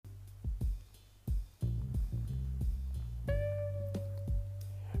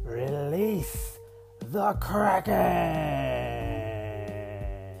Release the Kraken!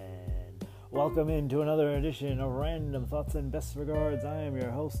 Welcome into another edition of Random Thoughts and Best Regards. I am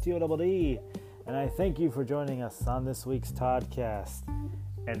your host, TODD, and I thank you for joining us on this week's Toddcast.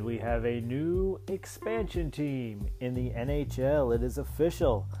 And we have a new expansion team in the NHL. It is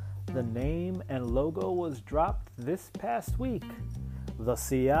official. The name and logo was dropped this past week. The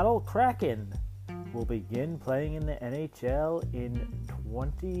Seattle Kraken will begin playing in the NHL in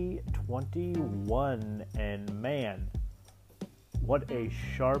 2021. And man, what a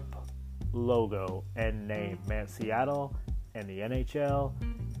sharp logo and name. Man, Seattle and the NHL,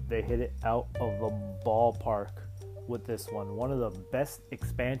 they hit it out of the ballpark with this one. One of the best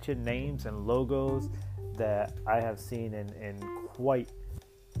expansion names and logos that I have seen in quite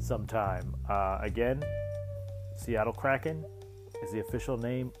some time. Again, Seattle Kraken is the official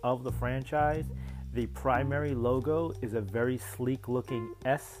name of the franchise. The primary logo is a very sleek looking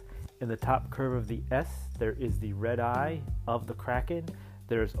S. In the top curve of the S, there is the red eye of the Kraken.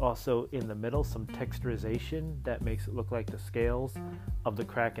 There's also in the middle some texturization that makes it look like the scales of the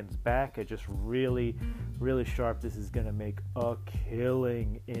Kraken's back. It just really sharp. This is going to make a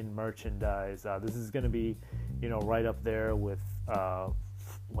killing in merchandise. This is going to be, right up there with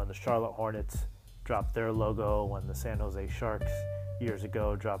when the Charlotte Hornets dropped their logo, when the San Jose Sharks years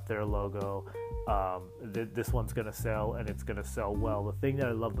ago dropped their logo. This one's going to sell, and it's going to sell well. The thing that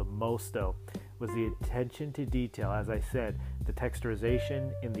I love the most, though, was the attention to detail. As I said, the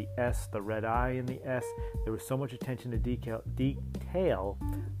texturization in the S, the red eye in the S, there was so much attention to detail,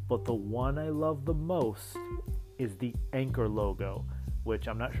 but the one I love the most is the anchor logo, which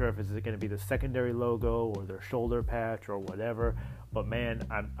I'm not sure if it's going to be the secondary logo or their shoulder patch or whatever, but man,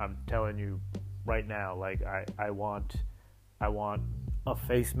 I'm telling you right now, like I want a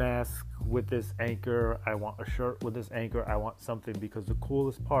face mask with this anchor. I want a shirt with this anchor. I want something, because the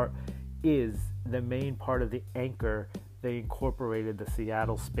coolest part is the main part of the anchor. They incorporated the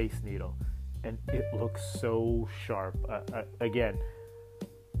Seattle Space Needle, and it looks so sharp. Again,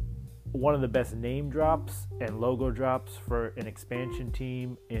 one of the best name drops and logo drops for an expansion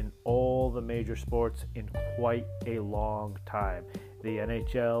team in all the major sports in quite a long time. The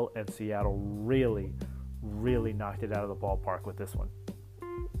NHL and Seattle really knocked it out of the ballpark with this one.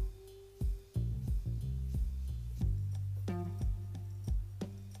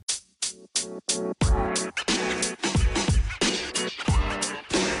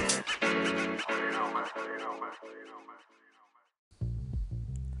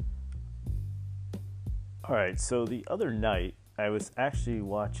 Alright, so the other night I was actually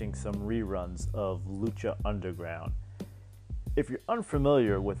watching some reruns of Lucha Underground. If you're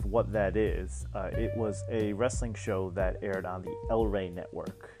unfamiliar with what that is, it was a wrestling show that aired on the El Rey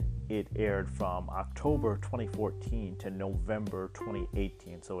Network. It aired from October 2014 to November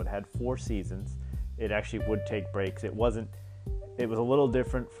 2018, so it had 4 seasons. It actually would take breaks. It was a little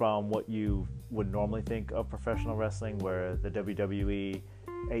different from what you would normally think of professional wrestling, where the WWE,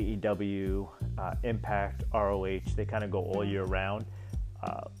 AEW, Impact, ROH, they kind of go all year round.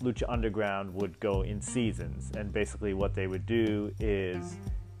 Lucha Underground would go in seasons, and basically what they would do is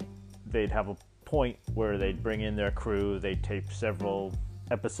they'd have a point where they'd bring in their crew, they'd tape several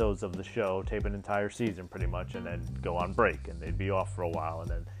episodes of the show, tape an entire season pretty much, and then go on break, and they'd be off for a while, and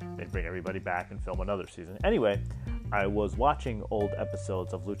then they'd bring everybody back and film another season. Anyway, I was watching old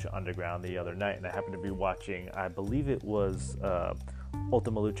episodes of Lucha Underground the other night, and I happened to be watching, I believe it was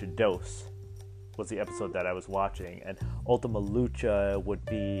Ultima Lucha Dos was the episode that I was watching, and Ultima Lucha would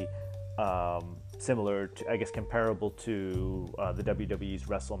be similar to, I guess, comparable to the WWE's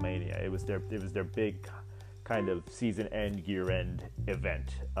WrestleMania. It was their big kind of season end, year end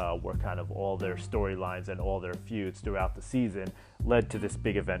event, where kind of all their storylines and all their feuds throughout the season led to this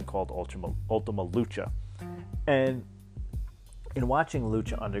big event called Ultima Lucha. And in watching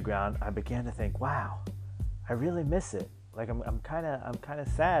Lucha Underground, I began to think, wow, I really miss it. Like I'm kind of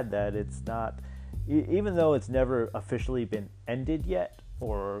sad that it's not, even though it's never officially been ended yet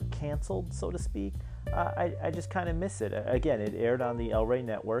or canceled, so to speak. I just kind of miss it. Again, it aired on the El Rey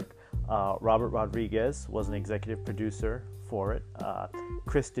Network. Robert Rodriguez was an executive producer for it.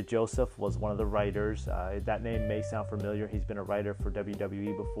 Chris DeJoseph was one of the writers. That name may sound familiar. He's been a writer for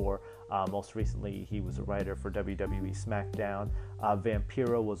WWE before. Most recently, he was a writer for WWE SmackDown.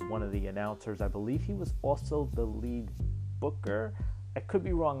 Vampiro was one of the announcers. I believe he was also the lead booker. I could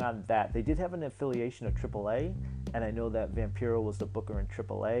be wrong on that. They did have an affiliation of AAA, and I know that Vampiro was the booker in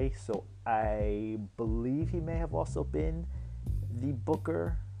AAA, so I believe he may have also been the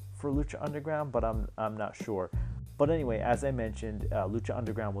booker for Lucha Underground, but I'm not sure. But anyway, as I mentioned, Lucha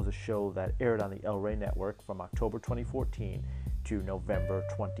Underground was a show that aired on the El Rey Network from October 2014 to November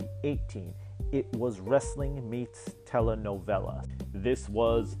 2018. It was wrestling meets telenovela. This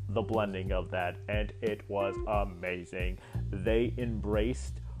was the blending of that, and it was amazing. They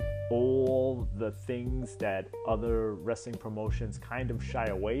embraced all the things that other wrestling promotions kind of shy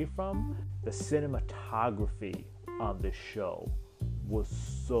away from. The cinematography on this show was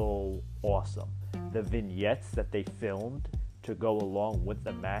so awesome. The vignettes that they filmed to go along with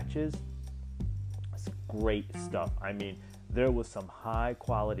the matches, it's great stuff. I mean, there was some high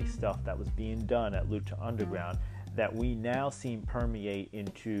quality stuff that was being done at Lucha Underground that we now seen permeate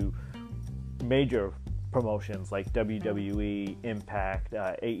into major promotions like WWE, Impact,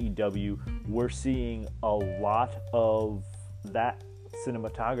 AEW. We're seeing a lot of that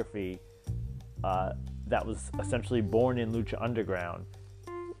cinematography that was essentially born in Lucha Underground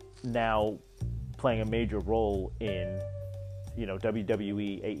now playing a major role in,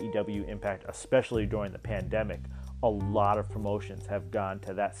 WWE, AEW, Impact, especially during the pandemic. A lot of promotions have gone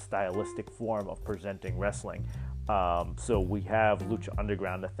to that stylistic form of presenting wrestling. So we have Lucha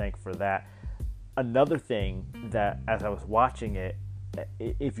Underground to thank for that. Another thing that, as I was watching it,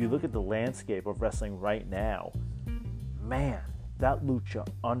 if you look at the landscape of wrestling right now, man, that Lucha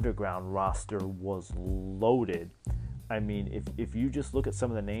Underground roster was loaded. I mean, if you just look at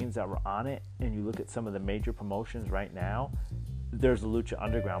some of the names that were on it and you look at some of the major promotions right now, there's a Lucha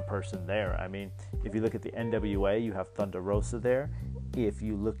Underground person there. I mean, if you look at the NWA, you have Thunder Rosa there. If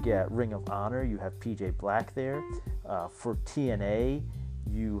you look at Ring of Honor, you have PJ Black there. For TNA,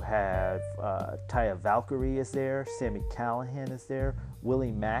 you have Taya Valkyrie is there. Sami Callihan is there.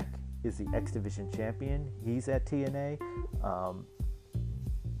 Willie Mack is the X Division champion. He's at TNA.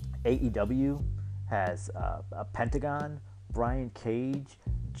 AEW has a Pentagon, Brian Cage,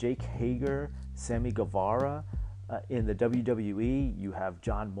 Jake Hager, Sammy Guevara. In the WWE, you have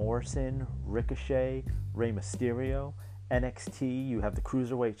John Morrison, Ricochet, Rey Mysterio. NXT, you have the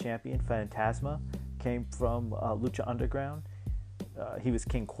Cruiserweight champion, Phantasma, came from Lucha Underground. He was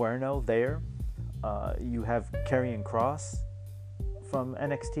King Cuerno there. You have Karrion Kross from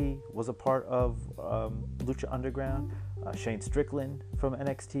NXT, was a part of Lucha Underground. Shane Strickland from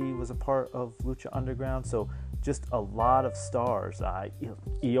NXT was a part of Lucha Underground. So just a lot of stars. Io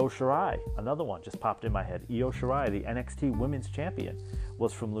Shirai, another one just popped in my head. Io Shirai, the NXT Women's Champion,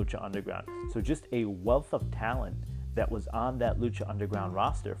 was from Lucha Underground. So just a wealth of talent that was on that Lucha Underground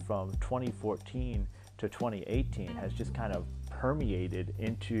roster from 2014 to 2018 has just kind of permeated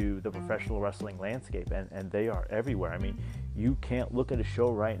into the professional wrestling landscape, and they are everywhere. I mean, you can't look at a show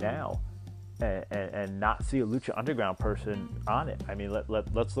right now and not see a Lucha Underground person on it. I mean,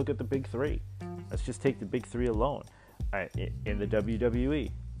 let's look at the big three. Let's just take the big three alone. In the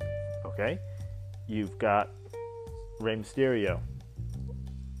WWE, okay, you've got Rey Mysterio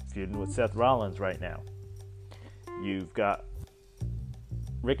feuding with Seth Rollins right now. You've got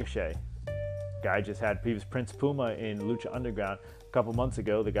Ricochet. Guy just had previous Prince Puma in Lucha Underground a couple months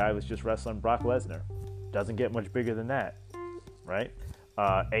ago. The guy was just wrestling Brock Lesnar. Doesn't get much bigger than that, right?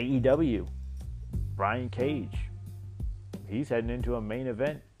 AEW, Brian Cage. He's heading into a main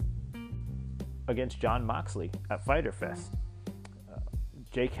event against Jon Moxley at Fyter Fest.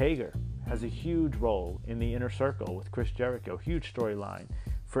 Jake Hager has a huge role in the Inner Circle with Chris Jericho. Huge storyline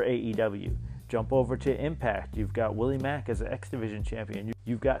for AEW. Jump over to Impact. You've got Willie Mack as an X Division champion.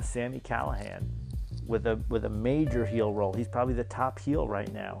 You've got Sami Callihan with a major heel role. He's probably the top heel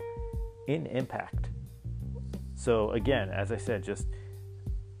right now in Impact. So again, as I said, just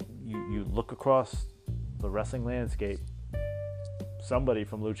you look across the wrestling landscape, somebody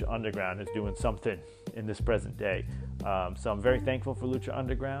from Lucha Underground is doing something in this present day. So I'm very thankful for Lucha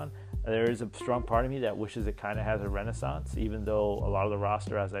Underground. There is a strong part of me that wishes it kind of has a renaissance, even though a lot of the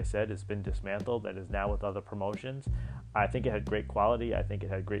roster, as I said, has been dismantled and is now with other promotions. I think it had great quality. I think it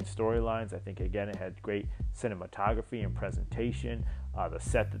had great storylines. I think, again, it had great cinematography and presentation. The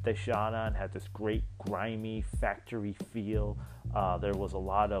set that they shot on had this great grimy factory feel. There was a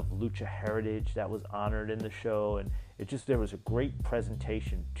lot of Lucha heritage that was honored in the show, and there was a great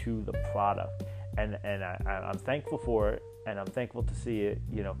presentation to the product. And I'm thankful for it, and I'm thankful to see it,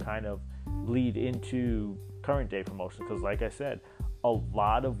 kind of bleed into current day promotion. Because, like I said, a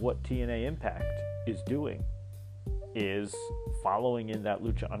lot of what TNA Impact is doing is following in that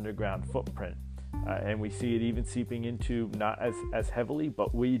Lucha Underground footprint. And we see it even seeping into, not as heavily,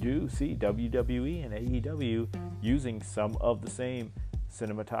 but we do see WWE and AEW using some of the same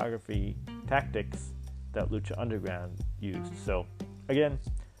cinematography tactics that Lucha Underground used. So, again,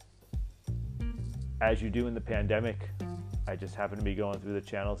 as you do in the pandemic, I just happened to be going through the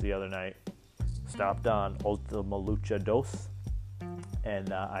channels the other night, stopped on Ultima Lucha Dos,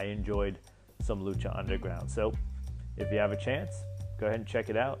 and I enjoyed some Lucha Underground. So if you have a chance, go ahead and check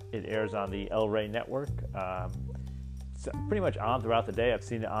it out. It airs on the El Rey Network. It's pretty much on throughout the day. I've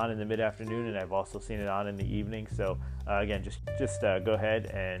seen it on in the mid-afternoon, and I've also seen it on in the evening. So again, just go ahead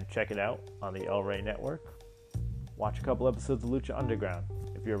and check it out on the El Rey Network. Watch a couple episodes of Lucha Underground.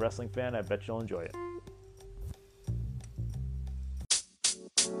 If you're a wrestling fan, I bet you'll enjoy it.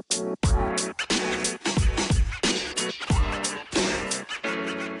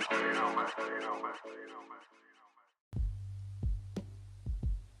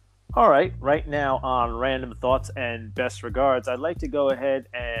 All right now on Random Thoughts and Best Regards, I'd like to go ahead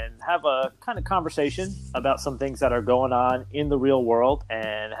and have a kind of conversation about some things that are going on in the real world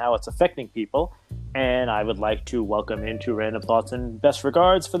and how it's affecting people. And I would like to welcome into Random Thoughts and Best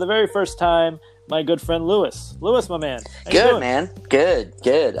Regards for the very first time my good friend Lewis. Lewis, my man. How you doing? Man. Good.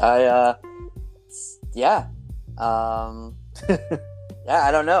 I yeah,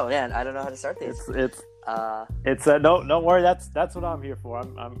 I don't know, man. I don't know how to start these. Don't worry. That's what I'm here for.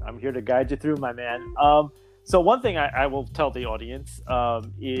 I'm here to guide you through, my man. So one thing I will tell the audience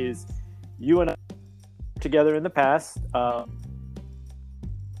is you and I were together in the past.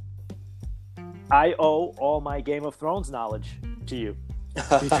 I owe all my Game of Thrones knowledge to you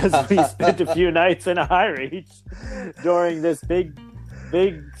because we spent a few nights in a high reach during this big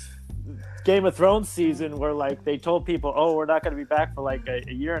Game of Thrones season where like they told people, oh, we're not going to be back for like a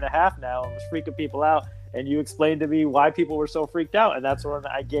year and a half now, and was freaking people out. And you explained to me why people were so freaked out, and that's when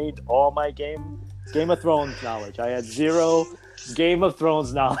I gained all my Game of Thrones knowledge. I had zero Game of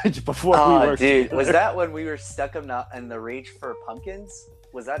Thrones knowledge before we worked together. Was that when we were stuck in the reach for pumpkins?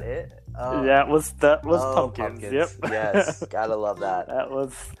 Was that it? That was pumpkins. Yep. Yes, gotta love that. That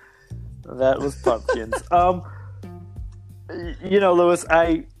was pumpkins. Lewis,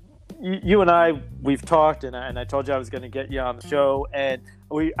 you and we've talked, and I told you I was going to get you on the show, and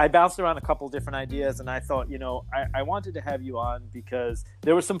I bounced around a couple different ideas, and I thought, I wanted to have you on because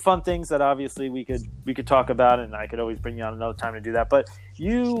there were some fun things that obviously we could talk about, and I could always bring you on another time to do that. But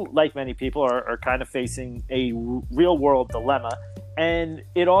you, like many people, are kind of facing a real world dilemma, and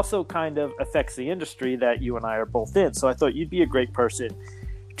it also kind of affects the industry that you and I are both in. So I thought you'd be a great person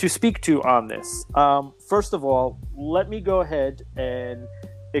to speak to on this. First of all, let me go ahead and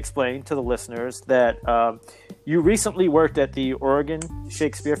explain to the listeners that you recently worked at the Oregon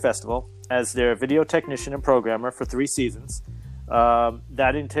Shakespeare Festival as their video technician and programmer for 3 seasons.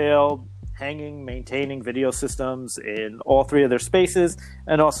 That entailed maintaining video systems in all 3 of their spaces,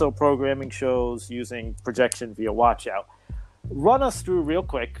 and also programming shows using projection via watchout. Run us through real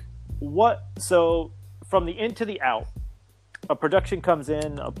quick. So from the in to the out, a production comes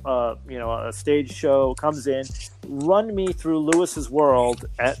in, a stage show comes in. Run me through Lewis's world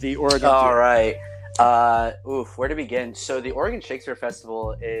at the Oregon. All right. Where to begin? So the Oregon Shakespeare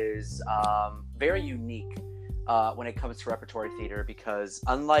Festival is very unique when it comes to repertory theater, because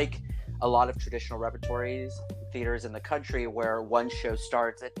unlike a lot of traditional repertory theaters in the country where one show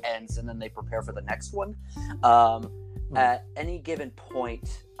starts, it ends, and then they prepare for the next one, at any given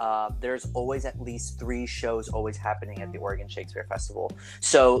point, there's always at least 3 shows always happening at the Oregon Shakespeare Festival.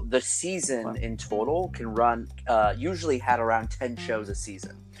 So the season in total can run, usually had around 10 shows a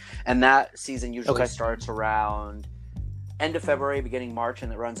season. And that season usually starts around end of February, beginning March,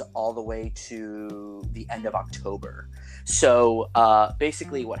 and it runs all the way to the end of October. So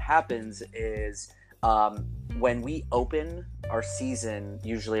basically what happens is when we open our season,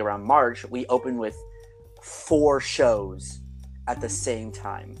 usually around March, we open with 4 shows at the same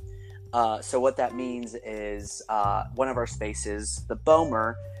time. So what that means is one of our spaces, the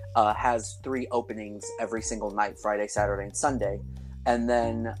Bomer, has 3 openings every single night, Friday, Saturday, and Sunday. And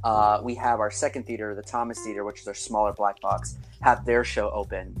then we have our second theater, the Thomas Theater, which is our smaller black box, have their show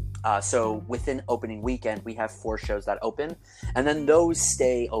open. So within opening weekend, we have 4 shows that open, and then those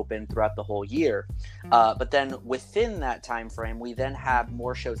stay open throughout the whole year. But then within that time frame, we then have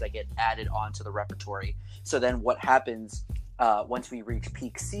more shows that get added onto the repertory. So then what happens once we reach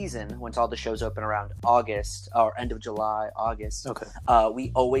peak season, once all the shows open around August or end of July, August,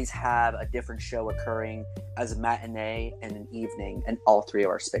 we always have a different show occurring as a matinee and an evening in all 3 of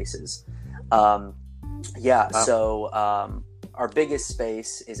our spaces. So our biggest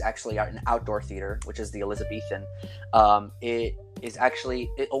space is actually an outdoor theater, which is the Elizabethan.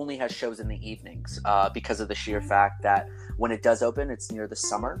 It only has shows in the evenings because of the sheer fact that when it does open, it's near the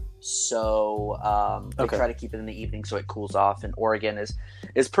summer. So we try to keep it in the evening so it cools off. And Oregon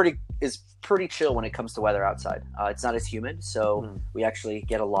is pretty chill when it comes to weather outside. It's not as humid, so we actually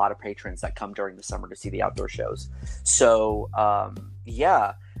get a lot of patrons that come during the summer to see the outdoor shows. So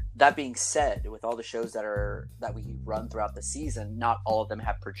that being said, with all the shows that we run throughout the season, not all of them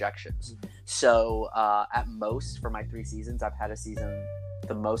have projections. So at most, for my 3 seasons, I've had a season.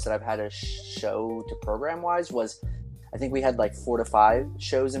 The most that I've had a show to program wise was, I think we had like 4 to 5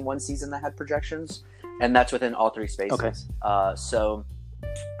 shows in one season that had projections, and that's within all 3 spaces. Okay. So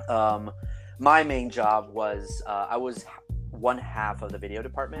my main job was I was one half of the video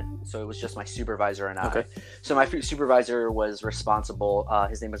department, so it was just my supervisor and I. Okay. So my supervisor was responsible.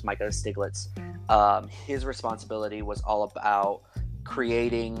 His name was Micah Stiglitz. His responsibility was all about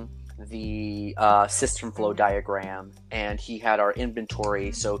creating the system flow diagram, and he had our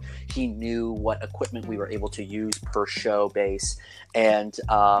inventory, so he knew what equipment we were able to use per show base. And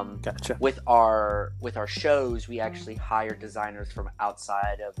Gotcha. with our shows, we actually hire designers from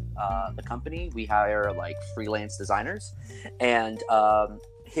outside of the company. We hire like freelance designers, and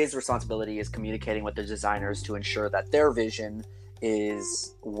his responsibility is communicating with the designers to ensure that their vision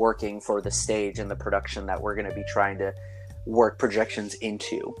is working for the stage and the production that we're going to be trying to work projections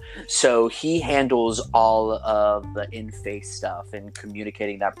into. So he handles all of the in-face stuff and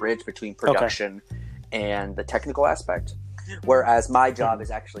communicating that bridge between production and the technical aspect, whereas my job is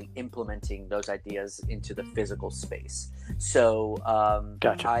actually implementing those ideas into the physical space. So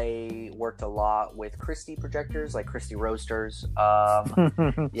Gotcha. I worked a lot with Christie projectors, like Christie Roasters.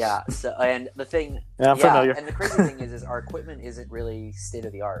 Yeah. So, and the thing, I'm familiar. And the crazy thing is our equipment isn't really state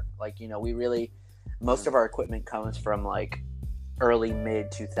of the art. Like, most of our equipment comes from like early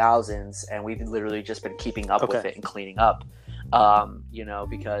mid 2000s, and we've literally just been keeping up with it and cleaning up.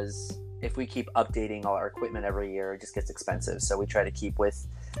 Because if we keep updating all our equipment every year, it just gets expensive. So we try to keep with.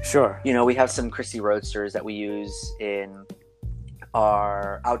 Sure. We have some Christie Roadsters that we use in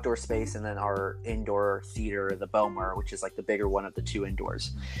our outdoor space, and then our indoor theater, the Bomer, which is like the bigger one of the 2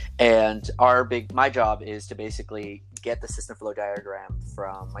 indoors. And my job is to basically get the system flow diagram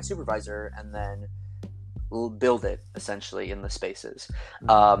from my supervisor and then build it essentially in the spaces.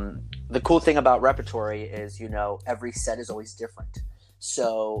 The cool thing about Repertory is, every set is always different.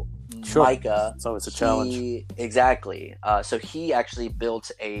 So Sure. Micah, It's always a challenge. Exactly. So he actually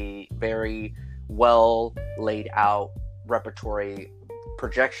built a very well laid out Repertory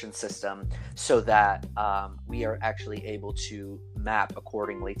projection system so that we are actually able to map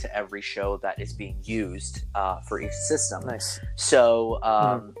accordingly to every show that is being used for each system. Nice. So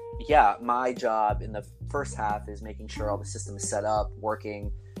my job in the first half is making sure all the system is set up,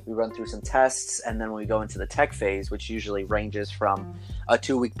 working. We run through some tests, and then when we go into the tech phase, which usually ranges from a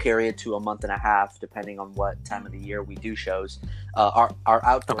 2-week period to a month and a half, depending on what time of the year we do shows. Our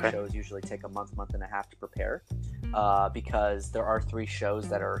outdoor shows usually take a month and a half to prepare, because there are 3 shows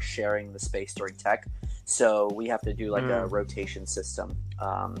that are sharing the space during tech. So we have to do like a rotation system.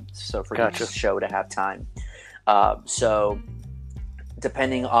 So for each show to have time. So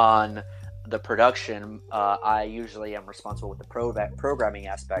depending on the production, I usually am responsible with the programming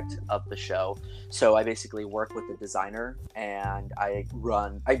aspect of the show. So I basically work with the designer, and I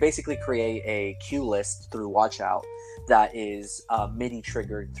basically create a cue list through Watchout that is MIDI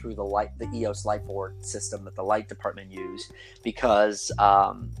triggered through the EOS Lightboard system that the light department use, because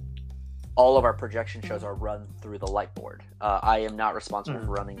all of our projection shows are run through the Lightboard. I am not responsible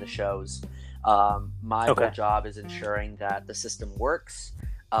for running the shows. My whole job is ensuring that the system works.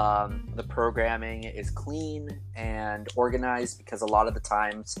 The programming is clean and organized, because a lot of the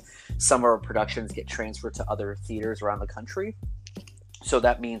times some of our productions get transferred to other theaters around the country. So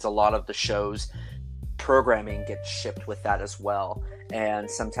that means a lot of the shows programming gets shipped with that as well. And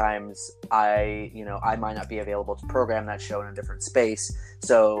sometimes I might not be available to program that show in a different space.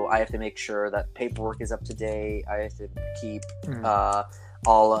 So I have to make sure that paperwork is up to date. I have to keep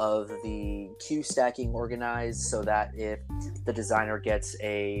all of the cue stacking organized, so that if the designer gets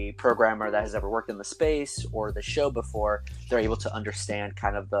a programmer that has ever worked in the space or the show before, they're able to understand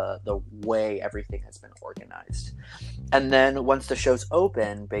kind of the way everything has been organized. And then once the show's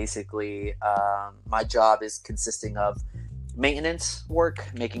open, basically my job is consisting of maintenance work,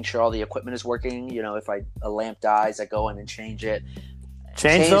 making sure all the equipment is working. If a lamp dies, I go in and change it.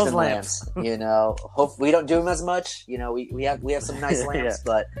 Change those lamps. Hope we don't do them as much. We have some nice lamps,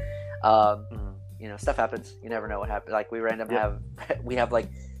 but stuff happens. You never know what happens. Like we have like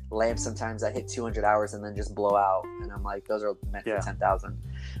lamps sometimes that hit 200 hours and then just blow out, and I'm like, those are meant for 10,000.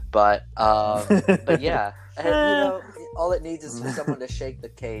 But yeah, and, all it needs is for someone to shake the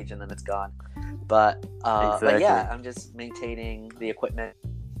cage and then it's gone. But yeah, I'm just maintaining the equipment.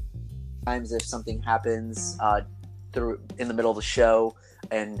 Sometimes if something happens in the middle of the show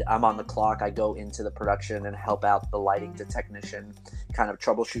and I'm on the clock, I go into the production and help out the lighting technician kind of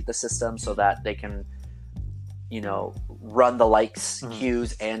troubleshoot the system so that they can run the likes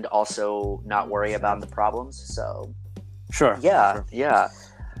cues and also not worry about the problems. So Sure. yeah.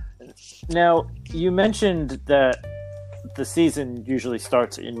 Now, you mentioned that the season usually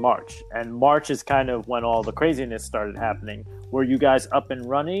starts in March, and March is kind of when all the craziness started happening. Were you guys up and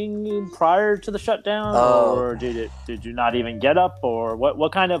running prior to the shutdown, or did you not even get up, or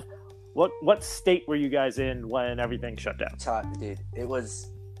what state were you guys in when everything shut down? Dude, it was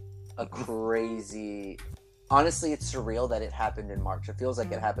a crazy. Honestly, it's surreal that it happened in March. It feels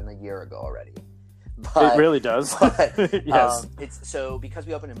like it happened a year ago already. It really does. But, yes. It's so because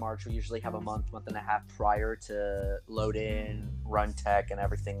we open in March, we usually have a month and a half prior to load in, run tech, and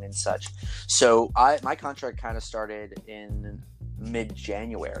everything and such. So my contract kind of started in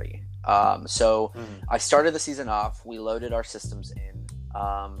mid-January. So I started the season off. We loaded our systems in.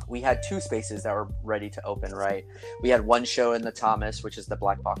 We had 2 spaces that were ready to open, right? We had 1 show in the Thomas, which is the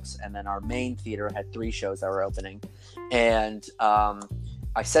black box, and then our main theater had 3 shows that were opening. And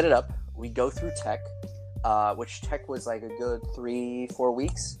I set it up. We go through tech, which tech was like a good 3-4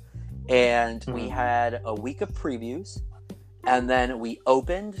 weeks. And we had a week of previews. And then we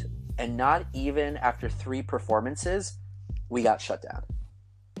opened, and not even after 3 performances, we got shut down.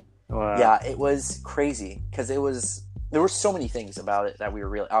 Wow. Yeah, it was crazy because there were so many things about it that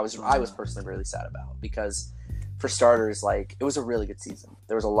I was personally really sad about, because for starters, like, it was a really good season.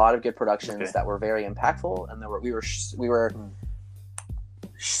 There was a lot of good productions that were very impactful, and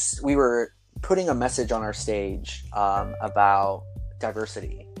we were putting a message on our stage about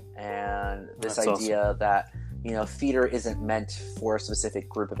diversity and this idea that theater isn't meant for a specific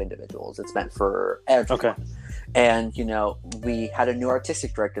group of individuals. It's meant for everyone. Okay. And we had a new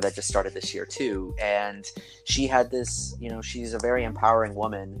artistic director that just started this year too, and she had this, she's a very empowering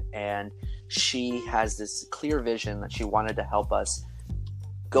woman, and she has this clear vision that she wanted to help us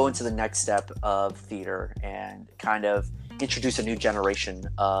go into the next step of theater and kind of introduce a new generation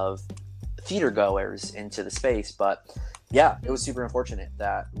of theater goers into the space. But yeah, it was super unfortunate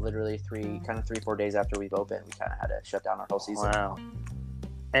that literally 3-4 days after we've opened, we kind of had to shut down our whole season. Wow.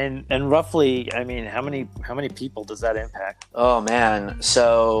 And roughly, I mean, how many people does that impact? Oh man,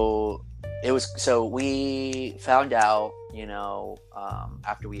 so we found out,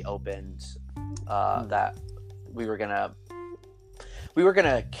 after we opened, that we were gonna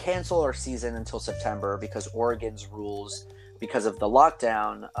cancel our season until September, because Oregon's rules, because of the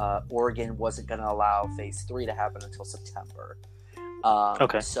lockdown, Oregon wasn't going to allow phase 3 to happen until September.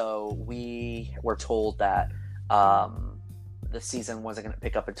 So we were told that the season wasn't going to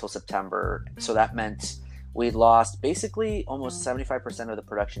pick up until September. So that meant we lost basically almost 75% of the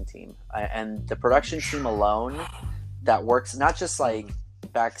production team. And the production team alone that works not just like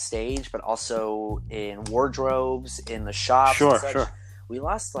backstage, but also in wardrobes, in the shops. Sure. We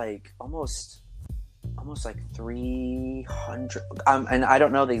lost like almost like 300, and I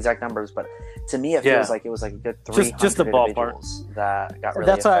don't know the exact numbers, but to me it feels like it was like a good 300 just the ballpark individuals that got really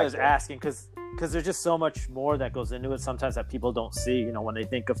That's affected. why I was asking, because there's just so much more that goes into it sometimes that people don't see, when they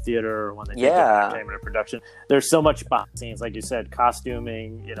think of theater or when they think of entertainment or production. There's so much behind the scenes, like you said,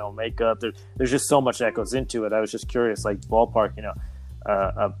 costuming, makeup. There's just so much that goes into it. I was just curious, like ballpark,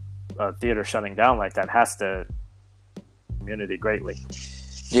 a theater shutting down like that has to community greatly.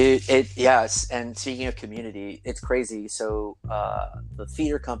 Dude, yes. And speaking of community, it's crazy. So the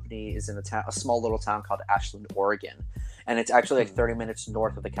theater company is in a small little town called Ashland, Oregon, and it's actually like 30 minutes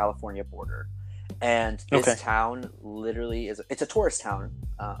north of the California border. And this town literally it's a tourist town,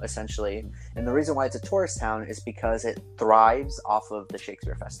 essentially. And the reason why it's a tourist town is because it thrives off of the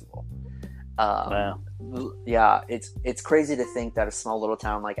Shakespeare Festival. Wow. Yeah, it's crazy to think that a small little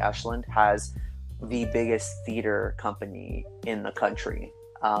town like Ashland has the biggest theater company in the country.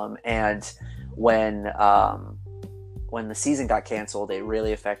 And when the season got canceled, it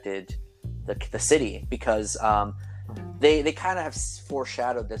really affected the city, because they kind of have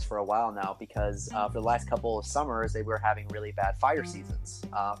foreshadowed this for a while now, because for the last couple of summers they were having really bad fire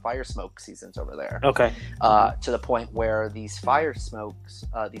smoke seasons over there. To the point where these fires,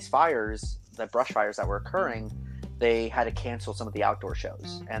 the brush fires that were occurring, they had to cancel some of the outdoor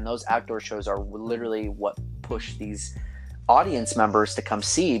shows, and those outdoor shows are literally what pushed these audience members to come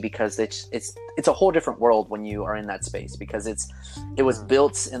see, because it's a whole different world when you are in that space, because it was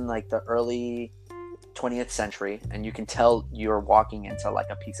built in like the early 20th century, and you can tell you're walking into like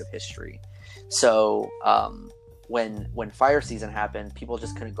a piece of history. So when fire season happened, people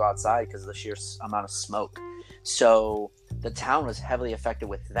just couldn't go outside because of the sheer amount of smoke. So the town was heavily affected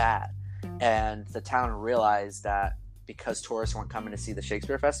with that, and the town realized that because tourists weren't coming to see the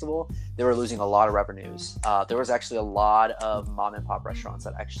Shakespeare Festival, they were losing a lot of revenues. There was actually a lot of mom and pop restaurants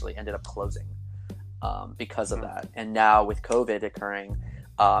that actually ended up closing because of that. And now with COVID occurring,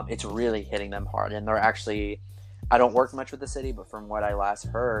 it's really hitting them hard. And they're actually, I don't work much with the city, but from what I last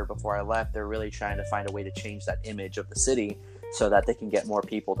heard before I left, they're really trying to find a way to change that image of the city so that they can get more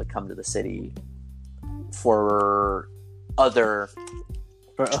people to come to the city for other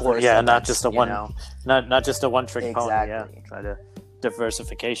tourist yeah, events, not just a you one, know? not just a one-trick pony. Yeah, Exactly. try to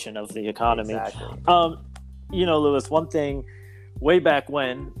diversification of the economy. Exactly. You know, Lewis, one thing way back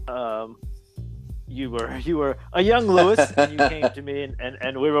when, you were a young Lewis, and you came to me,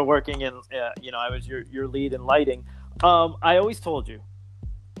 and we were working in, you know, I was your lead in lighting. I always told you,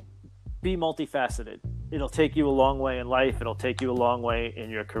 be multifaceted. It'll take you a long way in life. It'll take you a long way in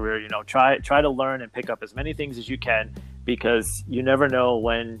your career. You know, try to learn and pick up as many things as you can, because you never know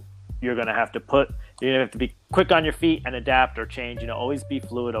when you're going to have to you're going to have to be quick on your feet and adapt or change. You know, always be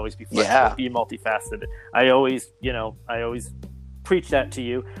fluid, always be flexible, Yeah. be multifaceted. I always preach that to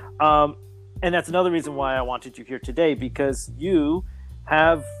you. And that's another reason why I wanted you here today, because you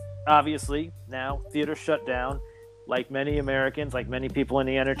have obviously now theater shut down. Like many Americans, like many people in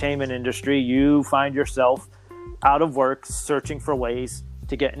the entertainment industry, you find yourself out of work, searching for ways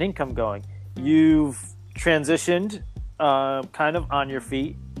to get an income going. You've transitioned kind of on your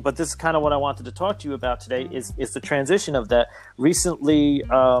feet, but this is kind of what I wanted to talk to you about today is the transition of that. Recently,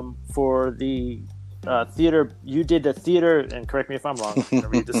 for the theater, you did the theater, and correct me if I'm wrong, I'm going to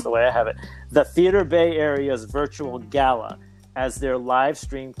read this the way I have it, the Theater Bay Area's virtual gala as their live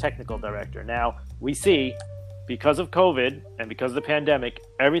stream technical director. Now, we see, because of COVID and because of the pandemic,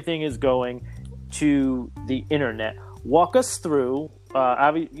 everything is going to the internet. Walk us through,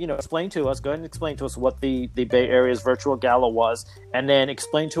 explain to us, go ahead and explain to us what the Bay Area's virtual gala was, and then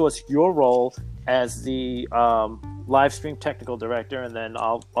explain to us your role as the live stream technical director, and then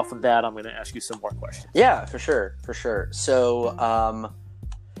off of that, I'm going to ask you some more questions. Yeah, for sure. So,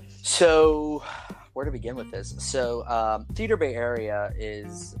 where to begin with this? So, Theater Bay Area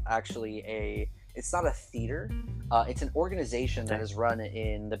is actually it's not a theater. It's an organization that is run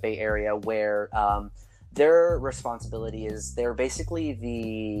in the Bay Area where their responsibility is they're basically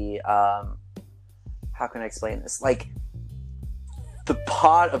the how can I explain this? Like the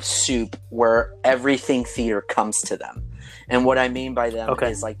pot of soup where everything theater comes to them. And what I mean by them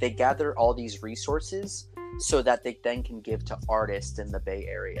is like they gather all these resources so that they then can give to artists in the Bay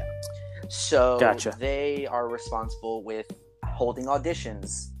Area. So Gotcha. They are responsible with holding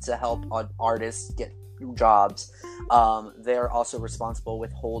auditions to help artists get jobs. They're also responsible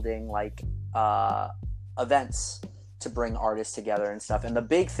with holding like events to bring artists together and stuff. And the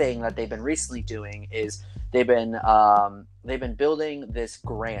big thing that they've been recently doing is they've been building this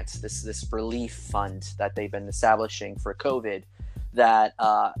grant, this relief fund that they've been establishing for COVID that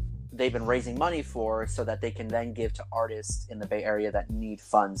they've been raising money for so that they can then give to artists in the Bay Area that need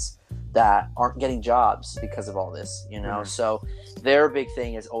funds that aren't getting jobs because of all this, you know? Mm-hmm. So their big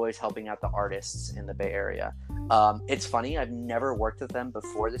thing is always helping out the artists in the Bay Area. It's funny, I've never worked with them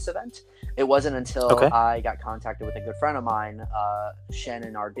before this event. It wasn't until I got contacted with a good friend of mine,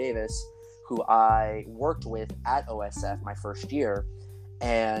 Shannon R. Davis, who I worked with at OSF my first year.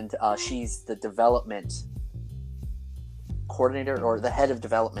 And she's the development coordinator or the head of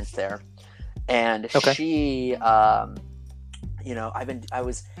development there. And she, I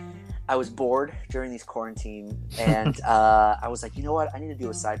was bored during these quarantine, and I was like, you know what? I need to do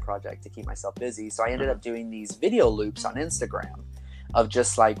a side project to keep myself busy. So I ended up doing these video loops on Instagram of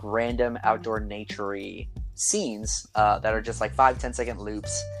just like random outdoor nature-y scenes that are just like 5-10 second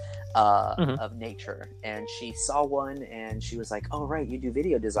loops of nature. And she saw one and she was like, oh, right, you do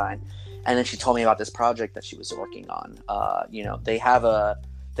video design. And then she told me about this project that she was working on. They have a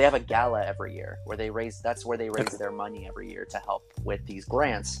gala every year where they raise their money every year to help with these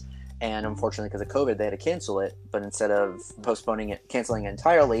grants. And unfortunately, because of COVID, they had to cancel it. But instead of canceling it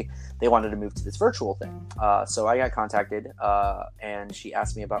entirely, they wanted to move to this virtual thing. So I got contacted, and she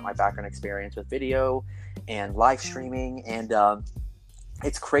asked me about my background experience with video and live streaming. And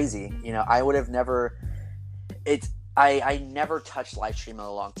it's crazy. You know, I would have never. I never touched live stream in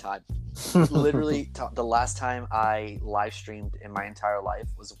a long time. Literally, the last time I live streamed in my entire life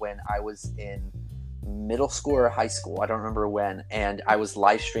was when I was in middle school or high school. I don't remember when. And I was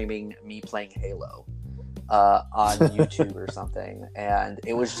live streaming me playing Halo on YouTube or something. And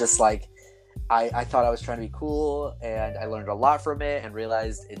it was just like, I thought I was trying to be cool, and I learned a lot from it and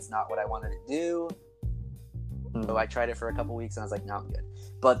realized it's not what I wanted to do. So I tried it for a couple weeks and I was like, no, I'm good.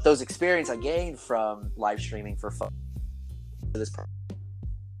 But those experience I gained from live streaming for fun,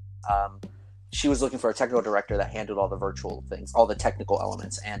 she was looking for a technical director that handled all the virtual things, all the technical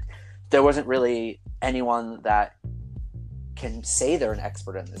elements, and there wasn't really anyone that can say they're an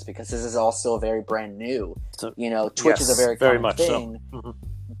expert in this, because this is all still very brand new. So, Twitch is a very common much thing, so. Mm-hmm.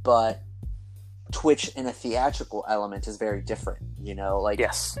 but Twitch in a theatrical element is very different.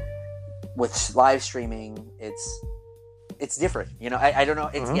 Yes. With live streaming, it's different. I don't know.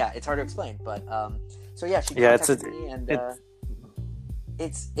 It's hard to explain, but she contacted me, and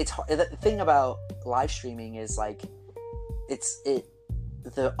it's hard. The thing about live streaming is like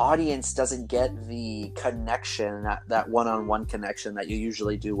the audience doesn't get the connection, that one-on-one connection that you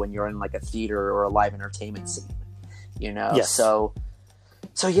usually do when you're in like a theater or a live entertainment scene. Yes.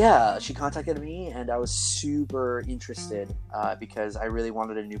 So yeah, she contacted me, and I was super interested because I really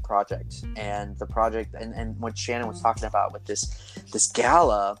wanted a new project. And the project, and what Shannon was talking about with this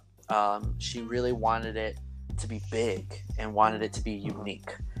gala, she really wanted it to be big and wanted it to be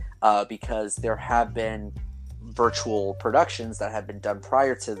unique, because there have been virtual productions that had been done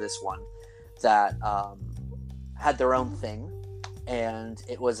prior to this one that had their own thing, and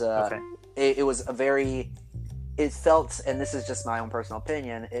it was it felt, and this is just my own personal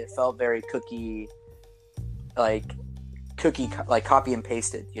opinion, it felt very cookie like copy and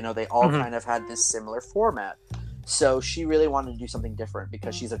pasted. They all kind of had this similar format. So she really wanted to do something different,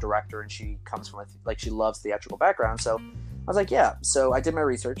 because she's a director and she comes from she loves theatrical background. So I was like, yeah. So I did my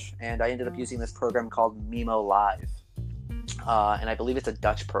research, and I ended up using this program called Mimo Live, and I believe it's a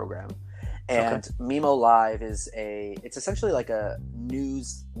Dutch program. And Mimo Live it's essentially like a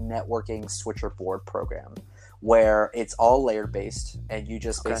news networking switcher board program, where it's all layer based, and you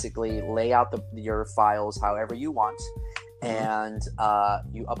just basically lay out your files however you want, and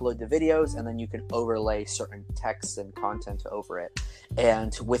you upload the videos, and then you can overlay certain text and content over it.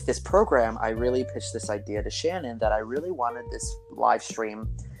 And with this program, I really pitched this idea to Shannon that I really wanted this live stream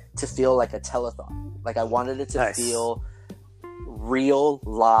to feel like a telethon. Like, I wanted it to feel real,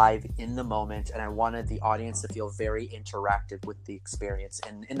 live, in the moment, and I wanted the audience to feel very interactive with the experience.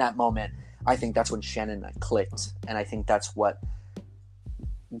 And in that moment, I think that's when Shannon and I clicked, and I think that's what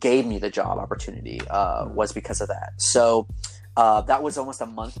gave me the job opportunity, was because of that. So that was almost a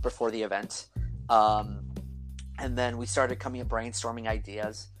month before the event, and then we started brainstorming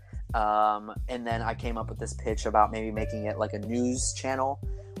ideas, and then I came up with this pitch about maybe making it like a news channel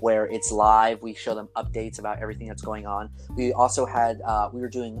where it's live. We show them updates about everything that's going on. We also had we were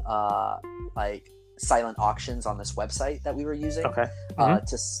doing like silent auctions on this website that we were using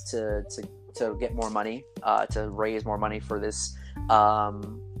to get more money, to raise more money for this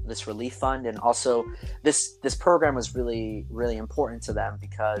this relief fund. And also this program was really, really important to them,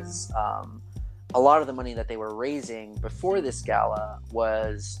 because a lot of the money that they were raising before this gala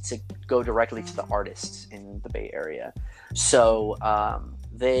was to go directly to the artists in the Bay Area. So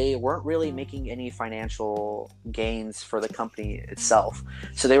they weren't really making any financial gains for the company itself.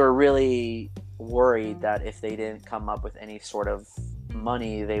 So they were really worried that if they didn't come up with any sort of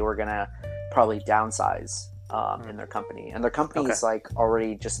money, they were going to probably downsize in their company. And their company is like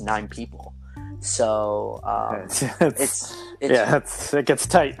already just 9 people. So it gets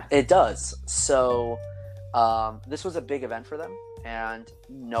tight. It does. So this was a big event for them. And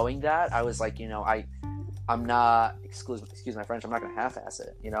knowing that, I was like, I'm not, excuse my French, I'm not going to half-ass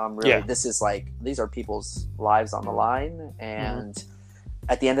it. I'm really, this is like, these are people's lives on the line. And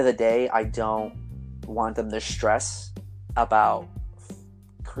at the end of the day, I don't want them to stress about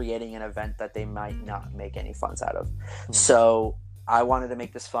creating an event that they might not make any funds out of. So I wanted to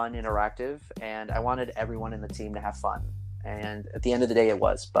make this fun, interactive, and I wanted everyone in the team to have fun. And at the end of the day, it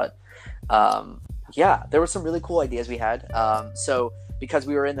was. But there were some really cool ideas we had. So because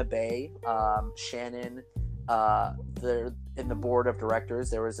we were in the Bay, Shannon, in the board of directors,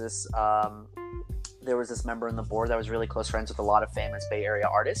 there was this member in the board that was really close friends with a lot of famous Bay Area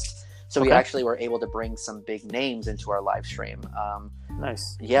artists. So we actually were able to bring some big names into our live stream.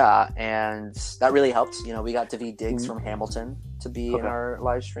 Nice. Yeah, and that really helped. We got Daveed Diggs from Hamilton to be in our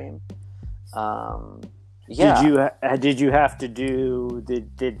live stream. Did you have to do?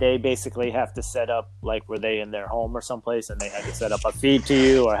 Did they basically have to set up, like, were they in their home or someplace and they had to set up a feed to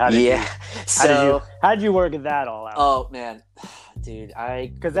you, or how did you work that all out? Oh man, dude,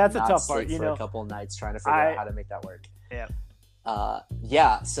 because that's a tough part. For a couple of nights trying to figure out how to make that work.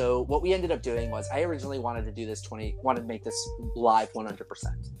 Yeah. So what we ended up doing was, I originally wanted to do this wanted to make this live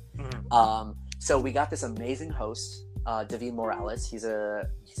 100%. So we got this amazing host, David Morales. He's a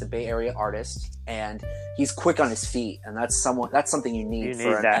Bay Area artist, and he's quick on his feet, and that's something you need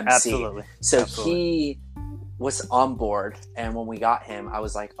for an MC. Absolutely. So he was on board, and when we got him, I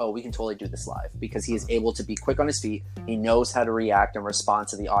was like, oh, we can totally do this live, because he is able to be quick on his feet. He knows how to react and respond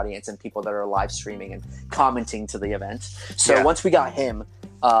to the audience and people that are live streaming and commenting to the event. So once we got him,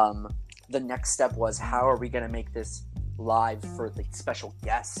 the next step was, how are we going to make this live for the special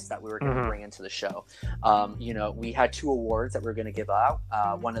guests that we were going to bring into the show. You know, we had 2 awards that we were going to give out.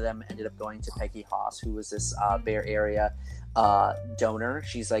 One of them ended up going to Peggy Haas, who was this Bay Area donor.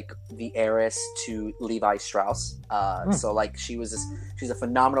 She's like the heiress to Levi Strauss. So like she's a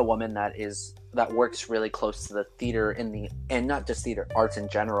phenomenal woman that works really close to the theater and not just theater, arts in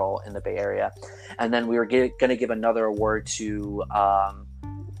general in the Bay Area. And then we were going to give another award to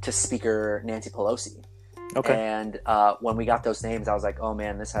Speaker Nancy Pelosi. Okay. And when we got those names, I was like, oh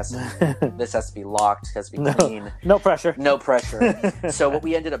man, this has to be locked, has to be clean. No pressure. No pressure. So what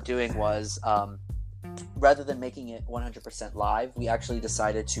we ended up doing was, rather than making it 100% live, we actually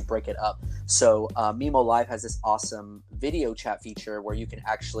decided to break it up. So Mimo Live has this awesome video chat feature where you can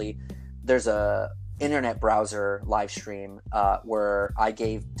actually, there's a internet browser live stream where I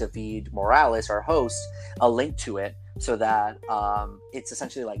gave David Morales, our host, a link to it so that it's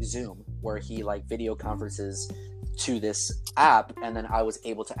essentially like Zoom, where he like video conferences to this app, and then I was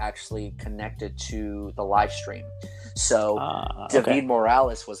able to actually connect it to the live stream. So David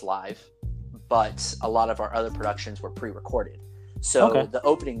Morales was live, but a lot of our other productions were pre-recorded. So the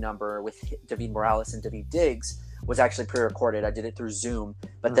opening number with David Morales and David Diggs was actually pre-recorded. I did it through Zoom,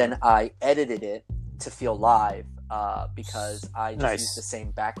 but then I edited it to feel live because I just used the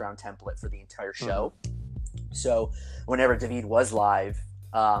same background template for the entire show. So whenever David was live,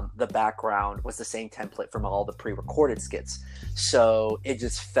 the background was the same template from all the pre-recorded skits. So it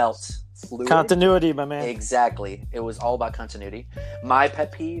just felt fluid. Continuity, my man. Exactly. It was all about continuity. My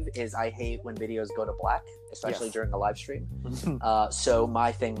pet peeve is I hate when videos go to black, especially during a live stream. So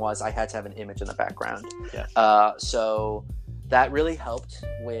my thing was I had to have an image in the background. So that really helped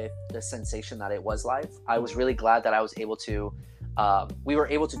with the sensation that it was live. I was really glad that I was able to we were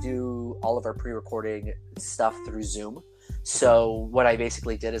able to do all of our pre-recording stuff through Zoom. So what I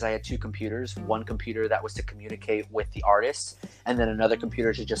basically did is I had 2 computers, one computer that was to communicate with the artist, and then another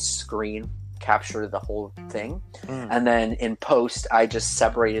computer to just screen capture the whole thing. And then in post, I just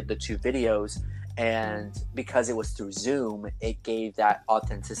separated the 2 videos, and because it was through Zoom, it gave that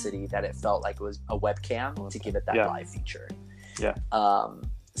authenticity that it felt like it was a webcam to give it that live feature.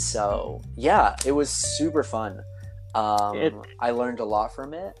 So yeah, it was super fun. I learned a lot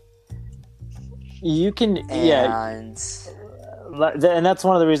from it. You can, and that's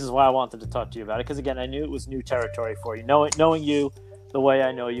one of the reasons why I wanted to talk to you about it, because again, I knew it was new territory for you. Knowing you the way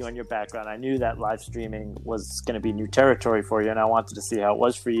I know you and your background, I knew that live streaming was going to be new territory for you, and I wanted to see how it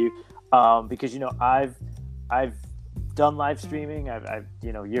was for you, because I've done live streaming. I've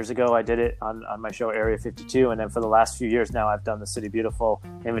years ago I did it on my show Area 52, and then for the last few years now I've done the City Beautiful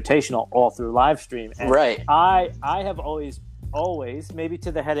Invitational all through live stream. And I have always, maybe to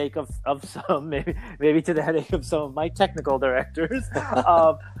the headache of some, maybe to the headache of some of my technical directors,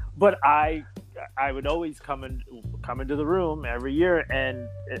 but I would always come into the room every year, and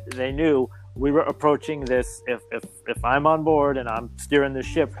they knew we were approaching this. If I'm on board and I'm steering the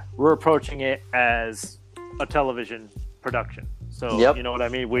ship, we're approaching it as a television production. So you know what I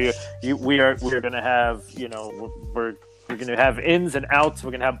mean. We're going to have we're going to have ins and outs.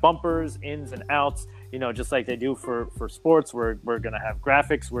 We're going to have bumpers, ins and outs. Just like they do for sports, we're going to have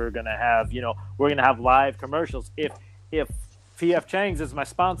graphics. We're going to have, we're going to have live commercials. If PF Chang's is my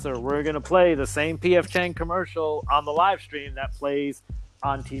sponsor, we're going to play the same PF Chang commercial on the live stream that plays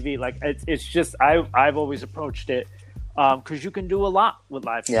on TV. Like it's just, I've always approached it because you can do a lot with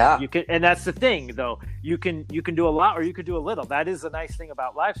live streaming. You can, and that's the thing though. You can do a lot or you could do a little. That is the nice thing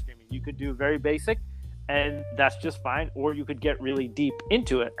about live streaming. You could do very basic and that's just fine, or you could get really deep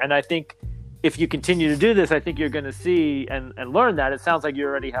into it. And I think if you continue to do this, I think you're going to see and learn that. It sounds like you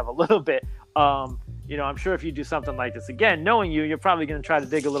already have a little bit. I'm sure if you do something like this again, knowing you're probably going to try to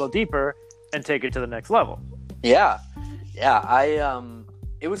dig a little deeper and take it to the next level. Yeah.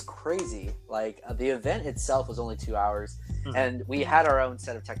 It was crazy. Like the event itself was only 2 hours, and we had our own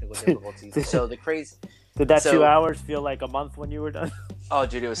set of technical difficulties. So the crazy. Did that 2 hours feel like a month when you were done? Oh,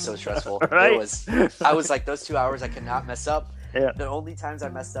 dude, it was so stressful. Right? I was like, those 2 hours I cannot mess up. Yeah. The only times I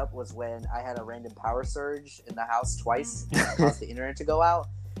messed up was when I had a random power surge in the house twice and I caused the internet to go out.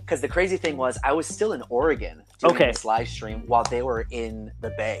 Because the crazy thing was, I was still in Oregon doing this live stream while they were in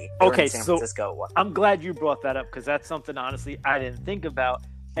the Bay. They were in San Francisco. I'm glad you brought that up because that's something, honestly, I didn't think about.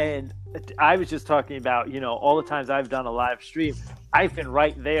 And I was just talking about, all the times I've done a live stream, I've been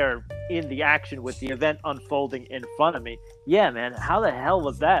right there in the action with the event unfolding in front of me. Yeah, man, how the hell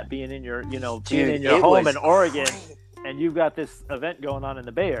was that being in your, being in your home in Oregon? Great. And you've got this event going on in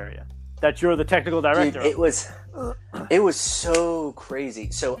the Bay Area that you're the technical director. Dude, It was so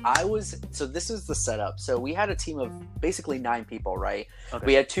crazy. So this is the setup. So we had a team of basically 9 people, right? Okay.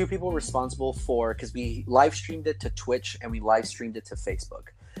 We had 2 people responsible for, because we live streamed it to Twitch and we live streamed it to Facebook.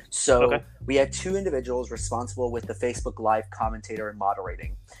 So we had 2 individuals responsible with the Facebook Live commentator and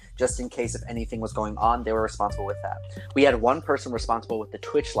moderating. Just in case if anything was going on, they were responsible with that. We had 1 person responsible with the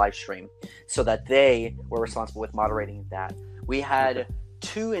Twitch live stream, so that they were responsible with moderating that. We had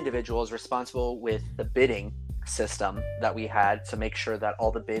 2 individuals responsible with the bidding system that we had to make sure that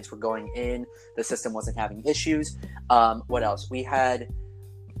all the bids were going in, the system wasn't having issues. What else? We had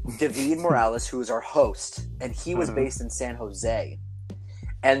David Morales, who was our host, and he was based in San Jose.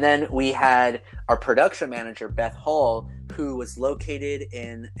 And then we had our production manager, Beth Hall, who was located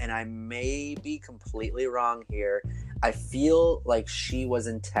in, and I may be completely wrong here, I feel like she was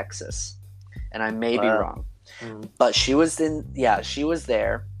in Texas, and I may be wrong. But she was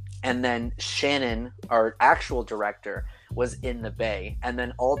there. And then Shannon, our actual director, was in the Bay. And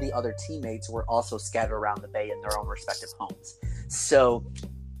then all the other teammates were also scattered around the Bay in their own respective homes. So,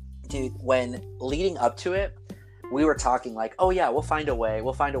 dude, when leading up to it, we were talking like, oh yeah, we'll find a way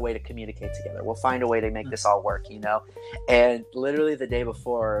to communicate together. We'll find a way to make this all work, you know? And literally the day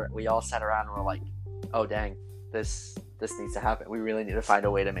before, we all sat around and were like, oh dang, this needs to happen. We really need to find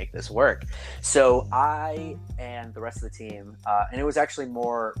a way to make this work. So I and the rest of the team, and it was actually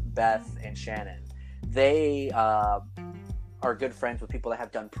more Beth and Shannon, they are good friends with people that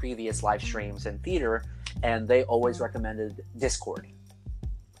have done previous live streams in theater, and they always recommended Discord.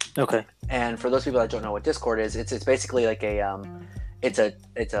 Okay. And for those people that don't know what Discord is, it's basically like it's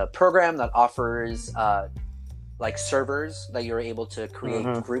a program that offers like servers that you're able to create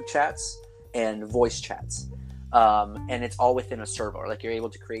group chats and voice chats. And it's all within a server. Like, you're able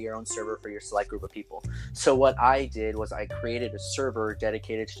to create your own server for your select group of people. So what I did was I created a server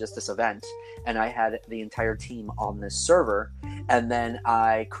dedicated to just this event, and I had the entire team on this server. And then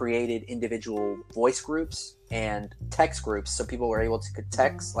I created individual voice groups and text groups, so people were able to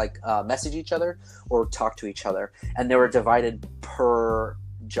text, like message each other or talk to each other. And they were divided per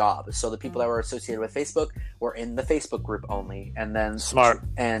job. So the people that were associated with Facebook were in the Facebook group only, and then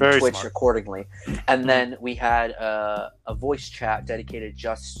Very Twitch smart. accordingly. And then we had a voice chat dedicated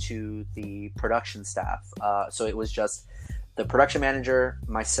just to the production staff. So it was just the production manager,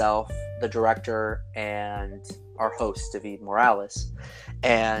 myself, the director, and our host, David Morales.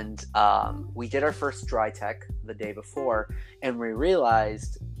 And we did our first dry tech the day before, and we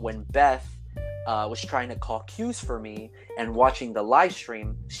realized when Beth was trying to call cues for me and watching the live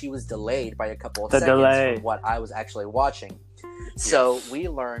stream, she was delayed by a couple of seconds from what I was actually watching. So we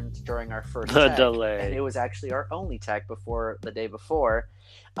learned during our first tech, and it was actually our only tech before the day before,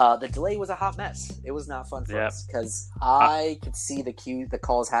 the delay was a hot mess. It was not fun for us, because I could see the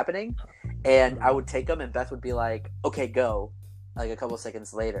calls happening, and I would take them, and Beth would be like, okay, go, like a couple of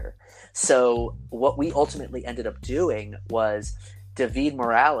seconds later. So what we ultimately ended up doing was David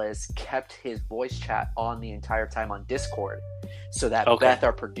Morales kept his voice chat on the entire time on Discord, so that Beth,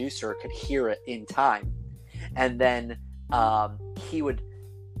 our producer, could hear it in time. And then he would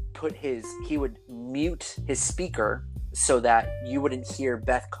mute his speaker so that you wouldn't hear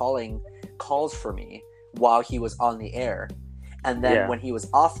Beth calling calls for me while he was on the air. And then when he was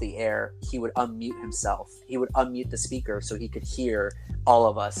off the air, he would unmute himself. He would unmute the speaker so he could hear all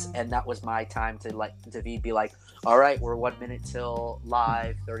of us. And that was my time to let David be like, all right, we're 1 minute till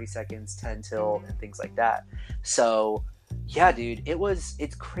live, 30 seconds, 10 till, and things like that. So yeah, dude,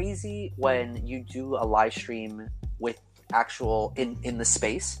 it's crazy when you do a live stream with actual in the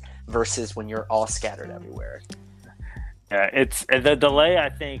space versus when you're all scattered everywhere. Yeah, it's the delay. I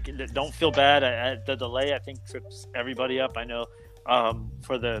think, don't feel bad. The delay, I think, trips everybody up. I know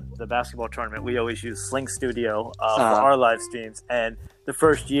for the basketball tournament, we always use Sling Studio for our live streams. And the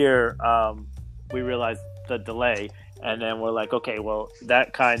first year, we realized the delay, and then we're like, okay, well,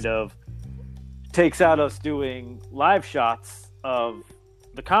 that kind of takes out us doing live shots of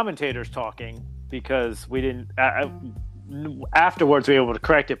the commentators talking, because we didn't. Afterwards, we were able to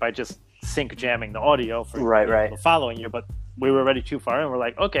correct it by just sync jamming the audio for the following year, but we were already too far in. We're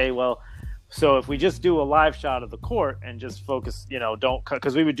like, okay, well, so if we just do a live shot of the court and just focus, don't cut,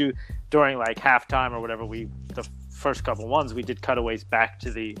 because we would do during like halftime or whatever, the first couple ones we did cutaways back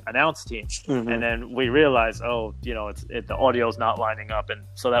to the announce team, and then we realized, the audio's not lining up, and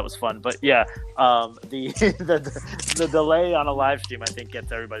so that was fun. But yeah, the delay on a live stream, I think,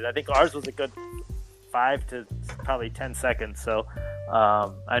 gets everybody. I think ours was a good 5 to probably 10 seconds. So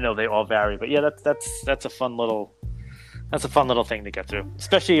I know they all vary, but yeah, that's a fun little thing to get through,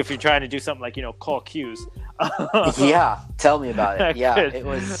 especially if you're trying to do something like call cues. Yeah, tell me about it. Yeah, it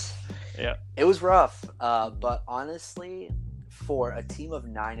was Yeah. It was rough, but honestly, for a team of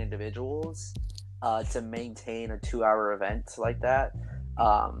 9 individuals to maintain a 2-hour event like that,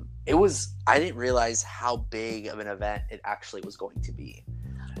 it was. I didn't realize how big of an event it actually was going to be.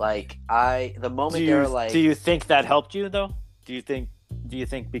 Like the moment they were like, do you think that helped you though? Do you think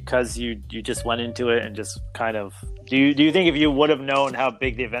because you just went into it and just kind of do you think if you would have known how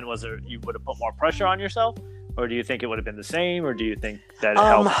big the event was, or you would have put more pressure on yourself, or do you think it would have been the same, or do you think that it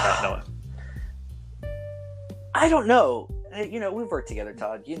helped not knowing? I don't know. We've worked together,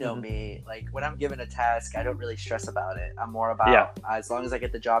 Todd. You know me. Like when I'm given a task, I don't really stress about it. I'm more about as long as I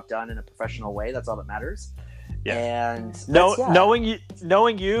get the job done in a professional way. That's all that matters. Yeah. And knowing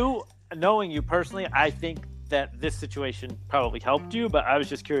you personally, I think that this situation probably helped you. But I was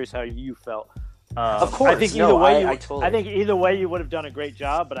just curious how you felt. Of course, I think either way you would have done a great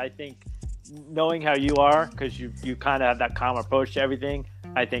job. But I think knowing how you are, because you kind of have that calm approach to everything,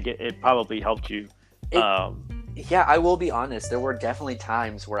 I think it probably helped you. Yeah, I will be honest. There were definitely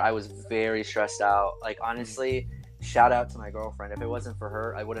times where I was very stressed out. Like, honestly, shout out to my girlfriend. If it wasn't for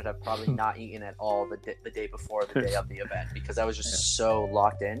her, I would have probably not eaten at all the day before the day of the event, because I was just so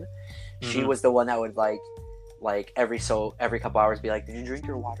locked in. She was the one that would like every couple hours be like, "Did you drink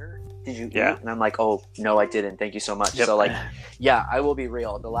your water? Did you eat?" And I'm like, "Oh no, I didn't. Thank you so much." Yep. So I will be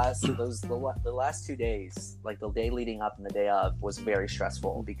real. The last 2 days, like the day leading up and the day of, was very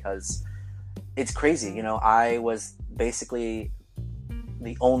stressful because it's crazy. I was basically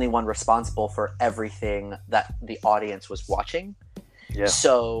the only one responsible for everything that the audience was watching. Yeah.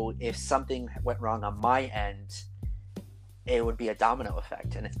 So if something went wrong on my end, it would be a domino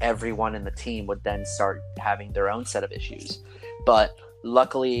effect, and everyone in the team would then start having their own set of issues. But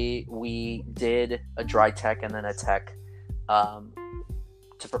luckily, we did a dry tech and then a tech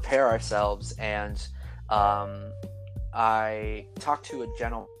to prepare ourselves. And I talked to a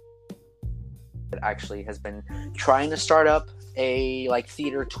gentleman that actually has been trying to start up a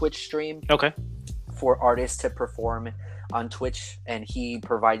theater Twitch stream for artists to perform on Twitch, and he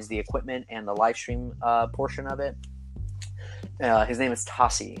provides the equipment and the live stream portion of it. His name is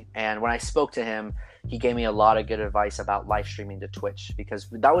Tassi, and when I spoke to him, he gave me a lot of good advice about live streaming to Twitch, because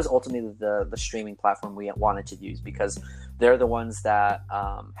that was ultimately the streaming platform we wanted to use, because they're the ones that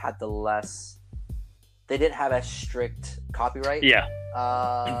had the less, they didn't have as strict copyright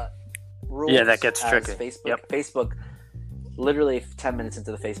rules. Yeah, that gets tricky. Facebook. Facebook, literally 10 minutes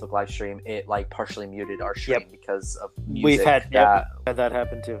into the Facebook live stream, it partially muted our stream because of music. We've had that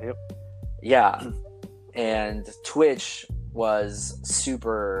happen too. Yep. Yeah, and Twitch was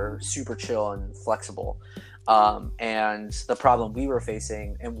super super chill and flexible. And the problem we were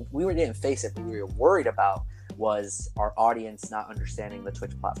facing, and didn't face it, but we were worried about, was our audience not understanding the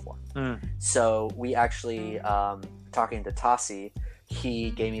Twitch platform. So we actually, talking to Tassi,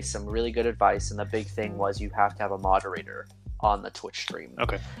 he gave me some really good advice, and the big thing was you have to have a moderator on the Twitch stream.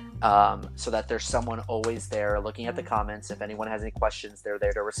 So that there's someone always there looking at the comments. If anyone has any questions, they're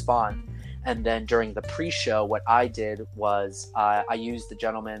there to respond. And then during the pre-show, what I did was I used the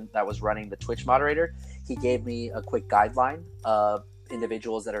gentleman that was running the Twitch moderator. He gave me a quick guideline of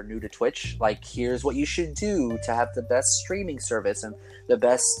individuals that are new to Twitch. Like, here's what you should do to have the best streaming service and the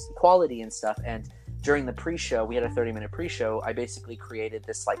best quality and stuff. And during the pre-show, we had a 30-minute pre-show. I basically created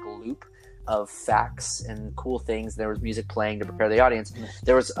this loop of facts and cool things. There was music playing to prepare the audience.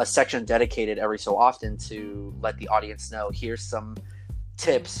 There was a section dedicated every so often to let the audience know, here's some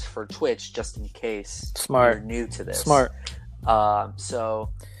tips for Twitch just in case you're new to this. So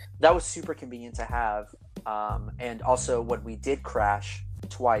that was super convenient to have. And also, when we did crash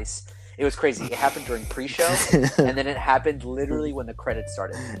twice, it was crazy. It happened during pre-show, and then it happened literally when the credits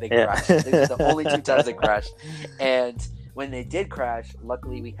started. They crashed. These are the only 2 times they crashed. And when they did crash,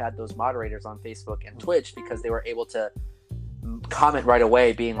 luckily we had those moderators on Facebook and Twitch, because they were able to comment right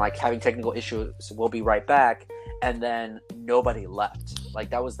away, being like, having technical issues, we'll be right back. And then nobody left.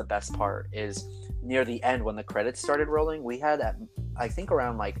 That was the best part, is near the end when the credits started rolling, we had I think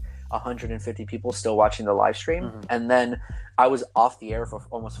around 150 people still watching the live stream. And then I was off the air for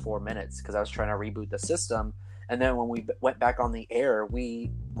almost 4 minutes because I was trying to reboot the system. And then when we went back on the air,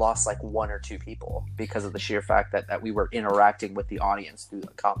 we lost 1 or 2 people because of the sheer fact that we were interacting with the audience through the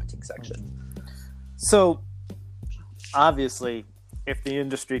commenting section. So obviously, if the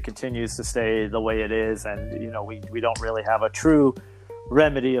industry continues to stay the way it is, and we don't really have a true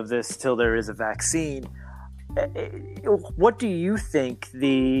remedy of this till there is a vaccine, what do you think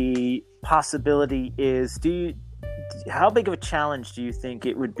the possibility is? How big of a challenge do you think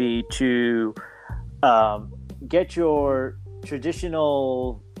it would be to get your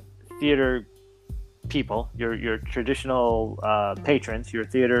traditional theater people, your traditional patrons, your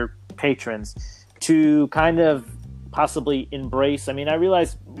theater patrons to kind of possibly embrace. I mean, I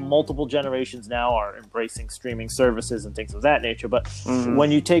realize multiple generations now are embracing streaming services and things of that nature, but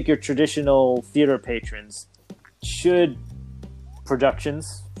when you take your traditional theater patrons, should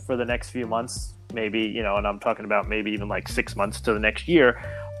productions for the next few months, maybe, and I'm talking about maybe even like 6 months to the next year,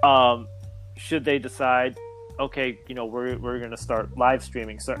 should they decide, okay, we're going to start live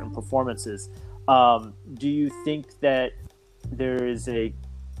streaming certain performances, do you think that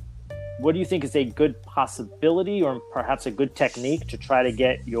what do you think is a good possibility or perhaps a good technique to try to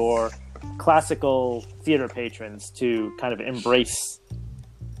get your classical theater patrons to kind of embrace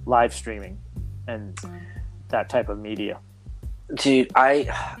live streaming and that type of media? Dude,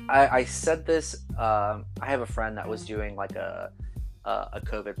 I said this. I have a friend that was doing like a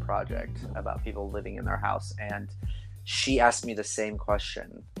COVID project about people living in their house, and she asked me the same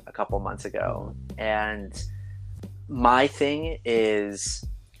question a couple months ago. And my thing is,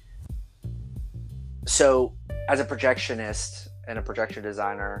 so as a projectionist and a projection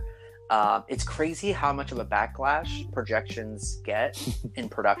designer, it's crazy how much of a backlash projections get in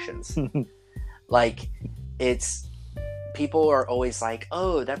productions. Like, people are always like,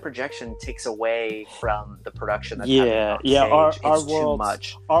 "Oh, that projection takes away from the production that's happening on stage. Our it's worlds, too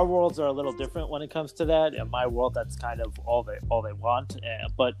much." Our worlds are a little different when it comes to that. In my world, that's kind of all they want.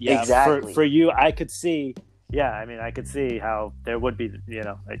 But yeah, exactly. for you, I could see. Yeah, I mean, I could see how there would be,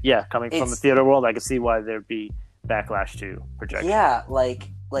 coming from the theater world, I could see why there'd be backlash to projection. Yeah, like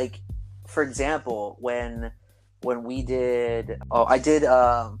for example, when we did, I did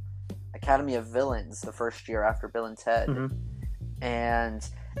Academy of Villains the first year after Bill and Ted, and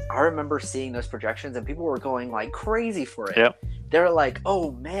I remember seeing those projections, and people were going like crazy for it. Yep. They were like,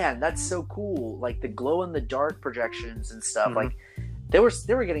 "Oh man, that's so cool!" Like the glow in the dark projections and stuff. Like they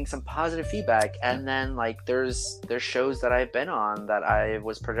were getting some positive feedback, and then like there's shows that I've been on that I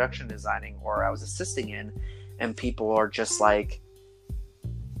was production designing or I was assisting in, and people are just like,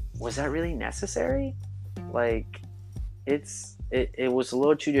 was that really necessary? Like it was a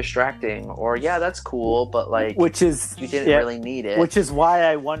little too distracting, or yeah, that's cool, but like, you didn't really need it. Which is why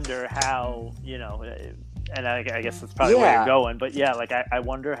I wonder how, and I guess that's probably where you're going, but yeah, like I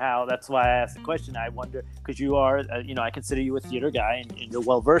wonder how. That's why I asked the question. I wonder, because you are, I consider you a theater guy, and you're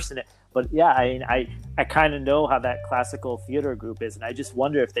well versed in it. But yeah, I kind of know how that classical theater group is, and I just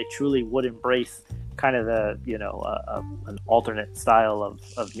wonder if they truly would embrace kind of the an alternate style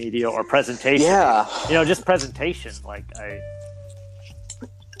of media or presentation. Yeah, just presentation.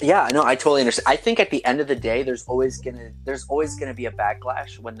 Yeah, no, I totally understand. I think at the end of the day, there's always gonna be a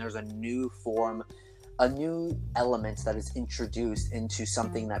backlash when there's a new form, a new element that is introduced into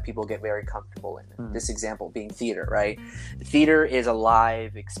something that people get very comfortable in. This example being theater, right? Theater is a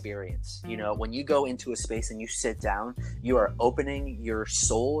live experience. When you go into a space and you sit down, you are opening your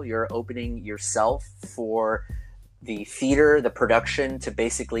soul, you're opening yourself for the theater, the production, to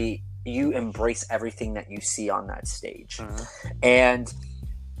basically, you embrace everything that you see on that stage. And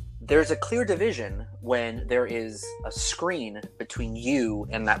there's a clear division when there is a screen between you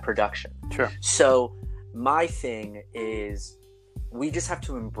and that production. Sure. So my thing is, we just have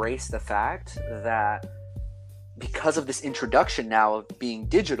to embrace the fact that because of this introduction now of being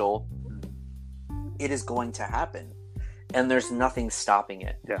digital, it is going to happen. And there's nothing stopping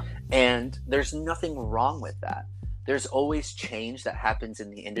it. Yeah. And there's nothing wrong with that. There's always change that happens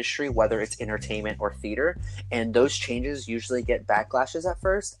in the industry, whether it's entertainment or theater, and those changes usually get backlashes at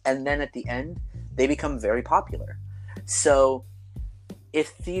first, and then at the end, they become very popular. So if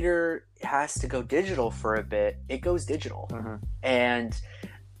theater has to go digital for a bit, it goes digital. And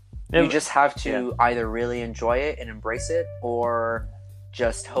you just have to either really enjoy it and embrace it, or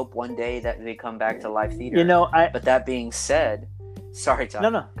just hope one day that they come back to live theater. But that being said, sorry, Tom.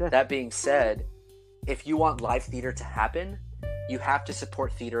 No, good. That being said, if you want live theater to happen, you have to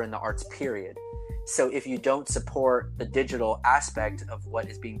support theater and the arts, period. So if you don't support the digital aspect of what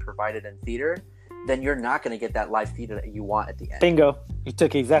is being provided in theater, then you're not going to get that live theater that you want at the end. Bingo. You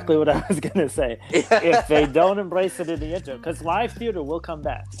took exactly what I was going to say. If they don't embrace it in the intro, because live theater will come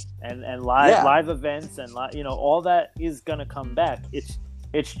back, and live events and all that is going to come back.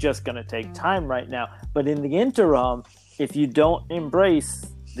 It's just going to take time right now. But in the interim, if you don't embrace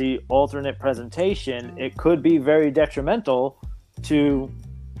the alternate presentation, it could be very detrimental to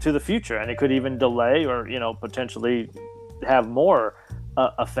the future, and it could even delay or potentially have more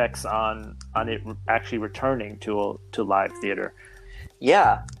effects on it actually returning to live theater.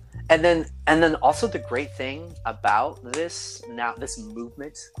 Yeah, and then also the great thing about this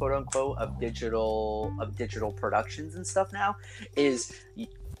movement, quote unquote, of digital productions and stuff now is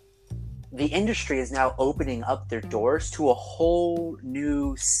the industry is now opening up their doors to a whole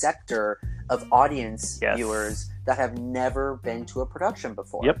new sector of audience viewers that have never been to a production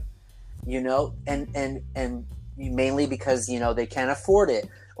before. Yep. And mainly because, they can't afford it,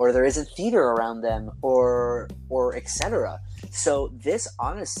 or there isn't theater around them, or etc. So this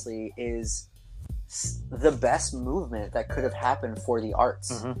honestly is the best movement that could have happened for the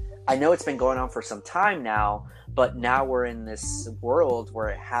arts. Mm-hmm. I know it's been going on for some time now, but now we're in this world where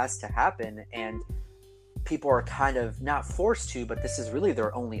it has to happen, and people are kind of not forced to, but this is really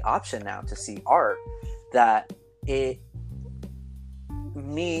their only option now to see art. That this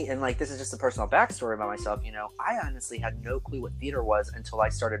is just a personal backstory about myself. I honestly had no clue what theater was until I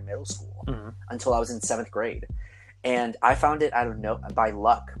started middle school, until I was in 7th grade. And I found it, I don't know, by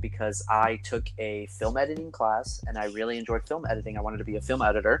luck, because I took a film editing class and I really enjoyed film editing. I wanted to be a film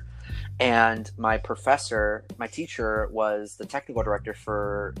editor. And my teacher was the technical director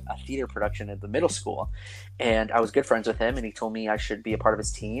for a theater production at the middle school. And I was good friends with him, and he told me I should be a part of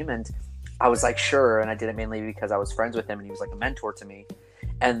his team. And I was like, sure. And I did it mainly because I was friends with him and he was like a mentor to me.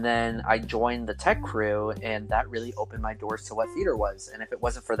 And then I joined the tech crew, and that really opened my doors to what theater was. And if it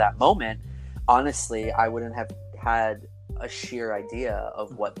wasn't for that moment, honestly, I wouldn't have had a sheer idea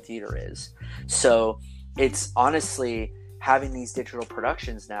of what theater is. So it's honestly, having these digital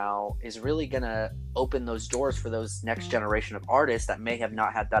productions now is really going to open those doors for those next generation of artists that may have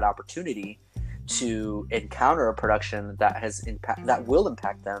not had that opportunity to encounter a production that will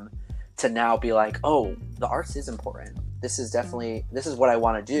impact them, to now be like, oh, the arts is important. This is what I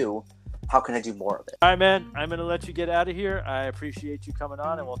want to do. How can I do more of it? All right, man. I'm going to let you get out of here. I appreciate you coming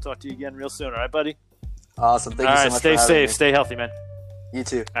on, and we'll talk to you again real soon. All right, buddy? Awesome. Thank you so much. Stay safe. Stay healthy, man. You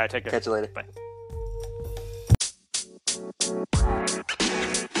too. All right, take care. Catch you later. Bye.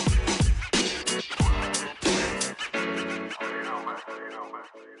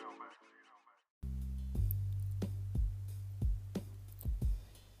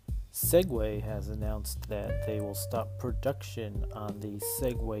 Segway has announced that they will stop production on the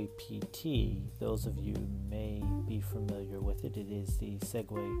Segway PT. Those of you may be familiar with it. It is the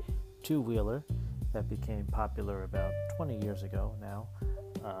Segway two-wheeler that became popular about 20 years ago now.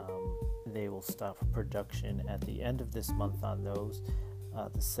 They will stop production at the end of this month on those.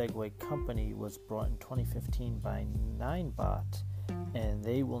 The Segway company was brought in 2015 by Ninebot, and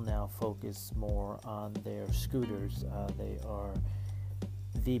they will now focus more on their scooters. They are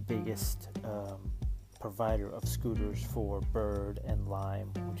the biggest provider of scooters for Bird and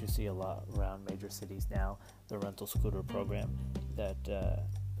Lime, which you see a lot around major cities now. The rental scooter program that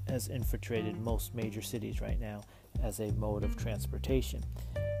has infiltrated most major cities right now as a mode of transportation.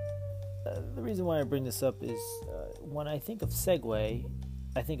 The reason why I bring this up is when I think of Segway,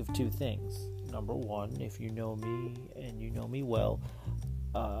 I think of two things. Number one, if you know me and you know me well,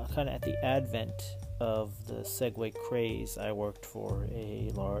 kind of at the advent of the Segway craze, I worked for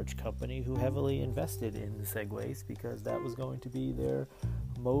a large company who heavily invested in the Segways because that was going to be their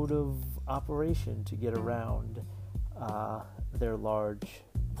mode of operation to get around their large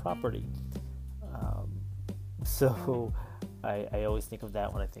property. So I always think of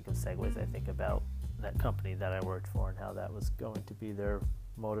that when I think of Segways. I think about that company that I worked for and how that was going to be their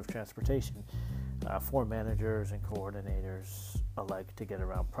mode of transportation for managers and coordinators alike to get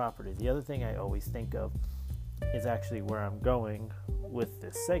around property. The other thing I always think of is actually where I'm going with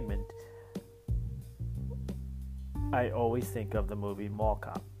this segment. I always think of the movie Mall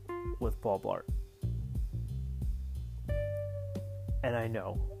Cop with Paul Blart. And I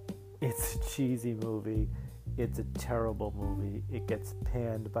know it's a cheesy movie. It's a terrible movie. It gets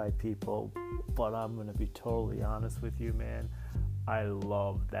panned by people. But I'm going to be totally honest with you, man. I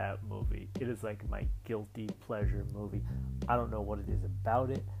love that movie. It is like my guilty pleasure movie. I don't know what it is about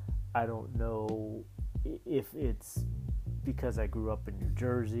it. I don't know if it's because I grew up in New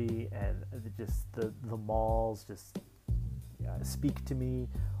Jersey and just the malls just speak to me,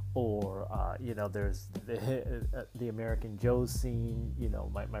 or there's the American Joe's scene.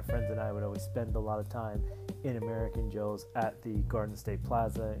 My friends and I would always spend a lot of time in American Joe's at the Garden State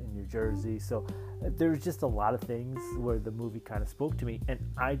Plaza in New Jersey. So there's just a lot of things where the movie kind of spoke to me, and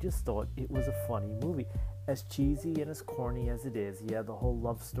I just thought it was a funny movie. As cheesy and as corny as it is, the whole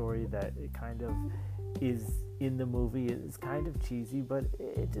love story that it kind of is in the movie is kind of cheesy, but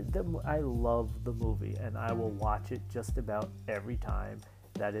I love the movie, and I will watch it just about every time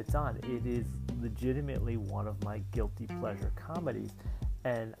that it's on. It is legitimately one of my guilty pleasure comedies,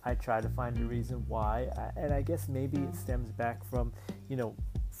 and I try to find a reason why, and I guess maybe it stems back from,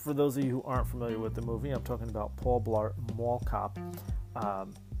 for those of you who aren't familiar with the movie, I'm talking about Paul Blart, Mall Cop,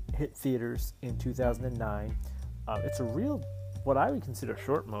 hit theaters in 2009. It's a real what I would consider a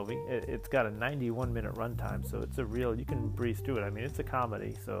short movie. It's got a 91-minute runtime, so it's a real, you can breeze through it. I mean, it's a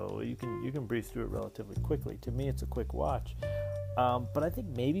comedy, so you can breeze through it relatively quickly. To me, it's a quick watch. But I think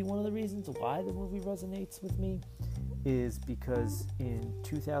maybe one of the reasons why the movie resonates with me is because in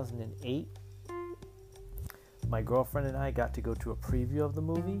 2008, my girlfriend and I got to go to a preview of the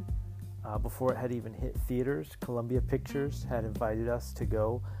movie. Before it had even hit theaters, Columbia Pictures had invited us to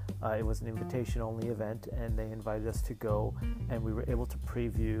go. It was an invitation-only event, and they invited us to go, and we were able to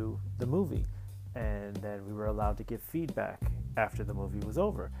preview the movie. And then we were allowed to give feedback after the movie was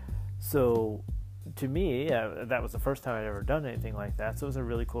over. So to me, that was the first time I'd ever done anything like that, so it was a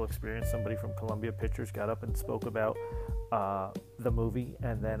really cool experience. Somebody from Columbia Pictures got up and spoke about the movie,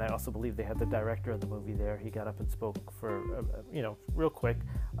 and then I also believe they had the director of the movie there. He got up and spoke for, real quick,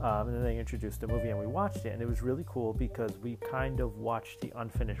 and then they introduced the movie, and we watched it, and it was really cool because we kind of watched the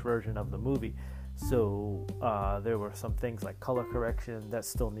unfinished version of the movie. So there were some things like color correction that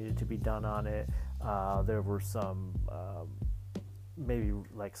still needed to be done on it. There were some maybe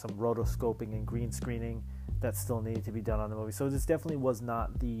like some rotoscoping and green screening that still needed to be done on the movie. So this definitely was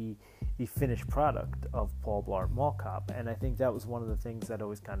not the finished product of Paul Blart Mall Cop, and I think that was one of the things that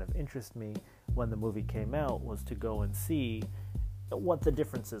always kind of interested me when the movie came out, was to go and see what the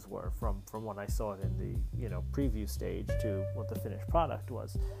differences were from when I saw it in the preview stage to what the finished product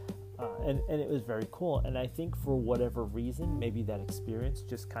was. And it was very cool, and I think for whatever reason, maybe that experience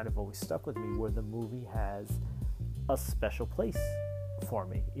just kind of always stuck with me, where the movie has a special place for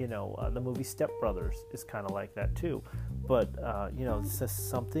me. The movie Step Brothers is kind of like that too, but there's just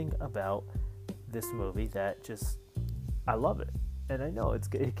something about this movie that just, I love it. And I know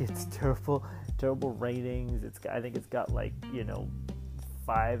it gets terrible ratings. I think it's got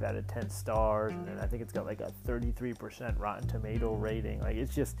 5 out of 10 stars, and then I think it's got like a 33% Rotten Tomato rating. Like,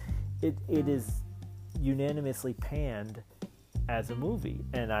 it's just, it is unanimously panned as a movie,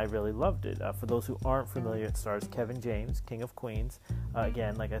 and I really loved it. For those who aren't familiar, it stars Kevin James, King of Queens.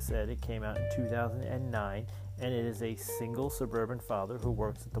 Again, like I said, it came out in 2009, and it is a single suburban father who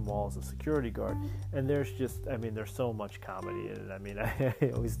works at the mall as a security guard. And there's so much comedy in it. I mean, I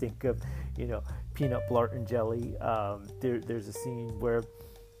always think of, Peanut, Blart, and Jelly. There's a scene where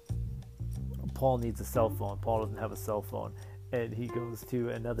Paul needs a cell phone. Paul doesn't have a cell phone, and he goes to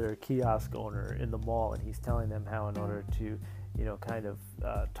another kiosk owner in the mall, and he's telling them how, in order to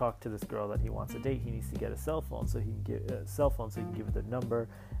talk to this girl that he wants a date, he needs to get a cell phone so he can give her the number.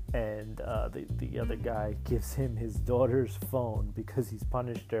 And the other guy gives him his daughter's phone because he's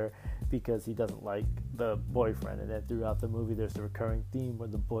punished her because he doesn't like the boyfriend. And then throughout the movie, there's a recurring theme where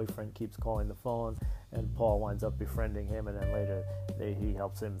the boyfriend keeps calling the phone, and Paul winds up befriending him, and then later he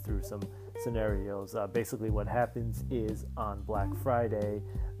helps him through some scenarios. Basically what happens is, on Black Friday,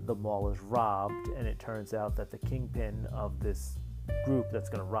 the mall is robbed, and it turns out that the kingpin of this group that's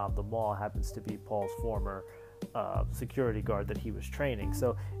going to rob the mall happens to be Paul's former security guard that he was training.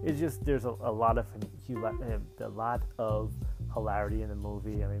 So it's just, there's a lot of hilarity in the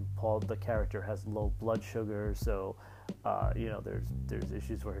movie. I mean, Paul, the character, has low blood sugar, so there's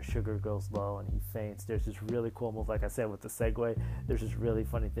issues where his sugar goes low and he faints. There's this really cool move, like I said, with the Segway. There's this really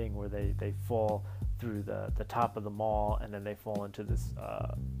funny thing where they fall through the top of the mall, and then they fall into this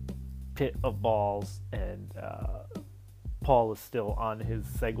pit of balls, and Paul is still on his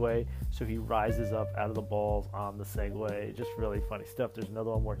Segway, so he rises up out of the balls on the Segway. Just really funny stuff. There's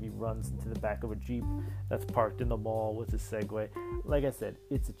another one where he runs into the back of a Jeep that's parked in the mall with his Segway. Like I said,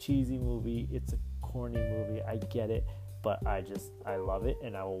 it's a cheesy movie, it's a corny movie, I get it, but I love it,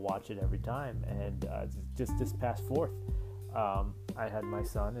 and I will watch it every time. And just this past 4th, I had my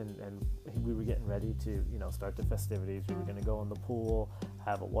son, and we were getting ready to start the festivities. We were going to go in the pool,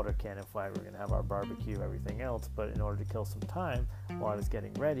 have a water cannon fight, we were going to have our barbecue, everything else. But in order to kill some time while I was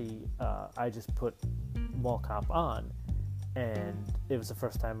getting ready, I just put Mall Cop on, and it was the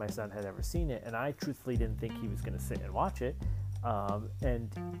first time my son had ever seen it, and I truthfully didn't think he was going to sit and watch it. And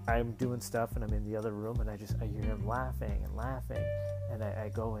I'm doing stuff, and I'm in the other room, and I hear him laughing, and I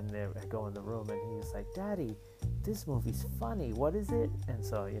go in the room, and he's like, "Daddy, this movie's funny. What is it?" And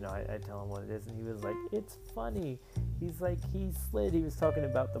so, I tell him what it is, and he was like, "It's funny." He's like, he slid. He was talking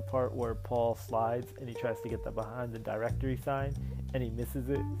about the part where Paul slides, and he tries to get behind the directory sign, and he misses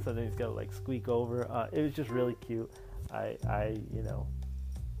it, so then he's got to squeak over. It was just really cute.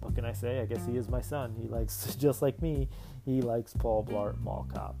 What can I say? I guess he is my son. He likes, just like me, he likes Paul Blart Mall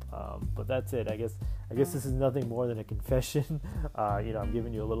Cop. But that's it. I guess this is nothing more than a confession. I'm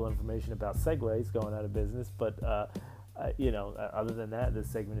giving you a little information about Segways going out of business. But, other than that, this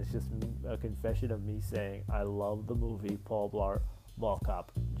segment is just a confession of me saying I love the movie Paul Blart Mall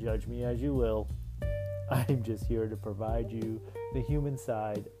Cop. Judge me as you will. I'm just here to provide you the human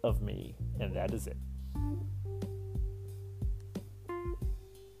side of me, and that is it.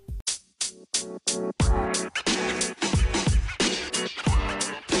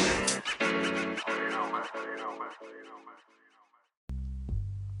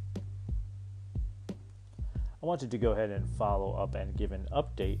 I wanted to go ahead and follow up and give an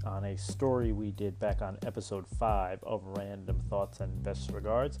update on a story we did back on episode 5 of Random Thoughts and Best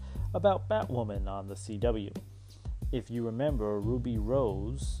Regards about Batwoman on the CW. If you remember, Ruby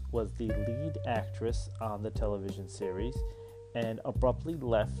Rose was the lead actress on the television series and abruptly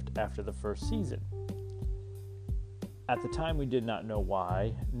left after the first season. At the time, we did not know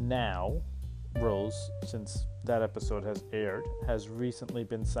why. Now, Rose, since that episode has aired, has recently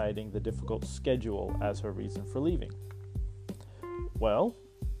been citing the difficult schedule as her reason for leaving. Well,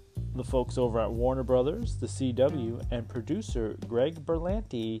 the folks over at Warner Brothers, the CW, and producer Greg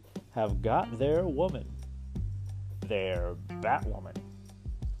Berlanti have got their woman. Their Batwoman.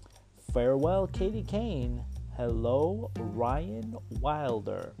 Farewell, Katie Kane. Hello, Ryan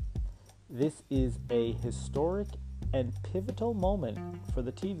Wilder. This is a historic and pivotal moment for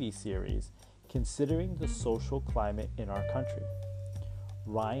the TV series, considering the social climate in our country.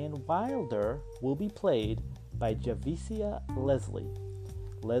 Ryan Wilder will be played by Javicia Leslie.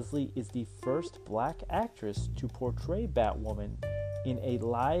 Leslie is the first black actress to portray Batwoman in a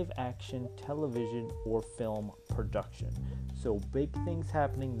live-action television or film production. So big things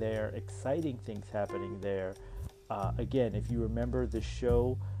happening there, exciting things happening there. Again, if you remember, the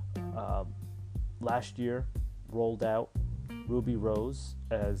show last year rolled out Ruby Rose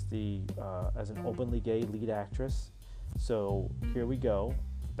as an openly gay lead actress. So here we go,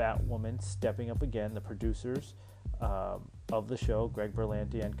 Batwoman stepping up again. The producers of the show, Greg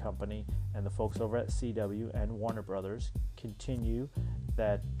Berlanti and company, and the folks over at CW and Warner Brothers continue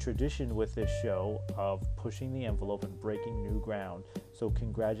that tradition with this show of pushing the envelope and breaking new ground. So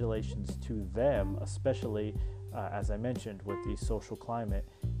congratulations to them, especially as I mentioned, with the social climate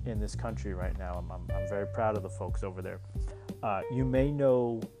in this country right now. I'm very proud of the folks over there. You may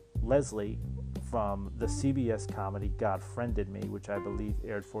know Leslie from the CBS comedy God Friended Me, which I believe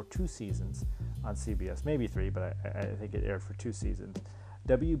aired for 2 seasons on CBS, maybe 3, but I think it aired for 2 seasons.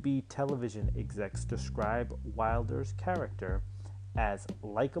 WB television execs describe Wilder's character as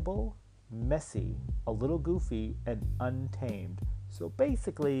likable, messy, a little goofy, and untamed. So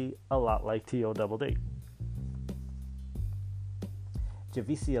basically, a lot like T.O.D.D.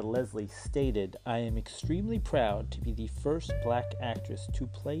 Javicia Leslie stated, "I am extremely proud to be the first black actress to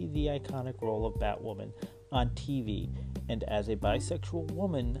play the iconic role of Batwoman on TV, and as a bisexual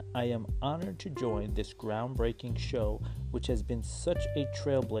woman, I am honored to join this groundbreaking show, which has been such a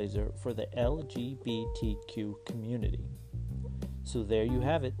trailblazer for the LGBTQ community." So there you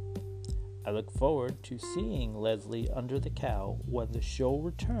have it. I look forward to seeing Leslie under the cowl when the show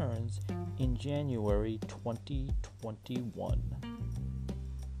returns in January 2021.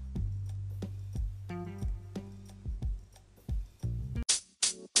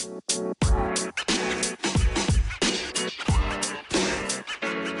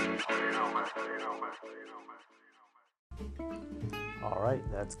 Alright,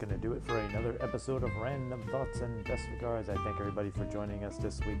 that's going to do it for another episode of Random Thoughts and Best Regards. I thank everybody for joining us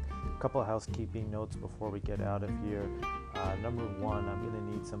this week. A couple of housekeeping notes before we get out of here. Number one, I'm going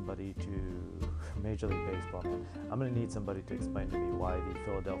to need somebody to, Major League Baseball, man, I'm going to need somebody to explain to me why the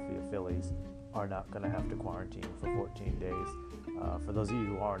Philadelphia Phillies are not going to have to quarantine for 14 days. For those of you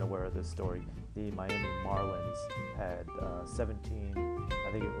who aren't aware of this story, the Miami Marlins had 17,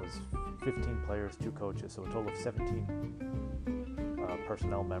 I think it was 15 players, 2 coaches, so a total of 17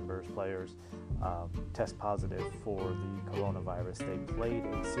 personnel members, players, test positive for the coronavirus. They played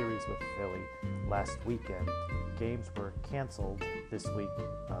a series with Philly last weekend. Games were canceled this week,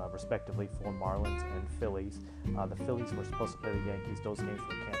 respectively, for Marlins and Phillies. The Phillies were supposed to play the Yankees. Those games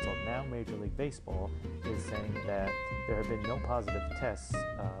were canceled. Now Major League Baseball is saying that there have been no positive tests.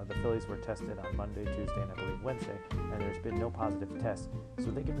 The Phillies were tested on Monday, Tuesday, and I believe Wednesday, and there's been no positive tests.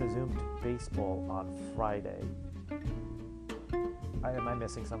 So they can resume baseball on Friday. Am I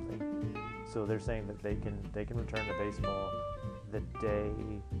missing something? So they're saying that they can return to baseball the day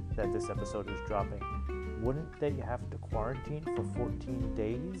that this episode is dropping. Wouldn't they have to quarantine for 14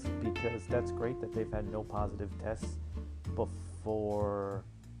 days? Because that's great that they've had no positive tests before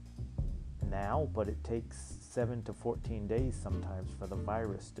now, but it takes 7 to 14 days sometimes for the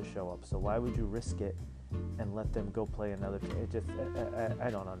virus to show up. So why would you risk it and let them go play another I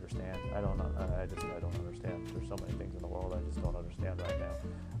don't understand. I don't understand. There's so many things in the world I just don't understand right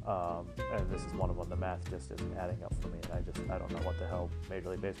now. And this is one of them. The math just isn't adding up for me, and I don't know what the hell Major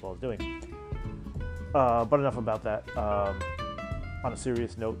League Baseball is doing. But enough about that. On a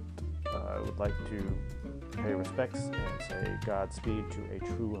serious note, I would like to pay respects and say Godspeed to a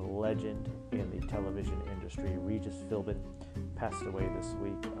true legend in the television industry. Regis Philbin passed away this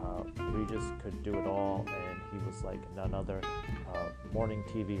week. Regis could do it all, and he was like none other. Morning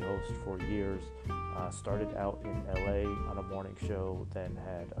TV host for years. Started out in LA on a morning show, then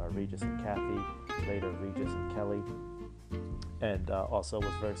had Regis and Kathy, later Regis and Kelly, and also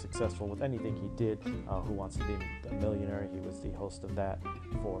was very successful with anything he did. Who Wants to Be a Millionaire? He was the host of that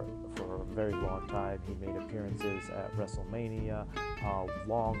for a very long time. He made appearances at WrestleMania.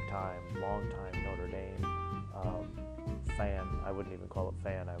 Long time Notre Dame fan. I wouldn't even call it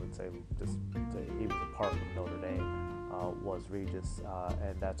fan. I would say just he was a part of Notre Dame. Was Regis,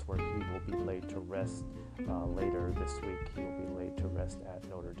 and that's where he will be laid to rest later this week. He will be laid to rest at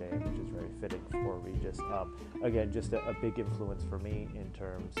Notre Dame, which is very fitting for Regis. Again, just a big influence for me in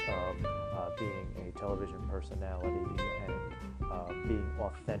terms of being a television personality and being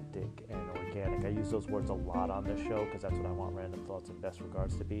authentic and organic. I use those words a lot on this show because that's what I want Random Thoughts and Best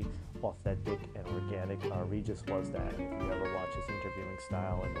Regards to be: authentic and organic. Regis was that. If you ever watch his interviewing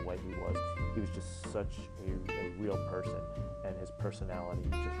style and the way he was just such a real person, and his personality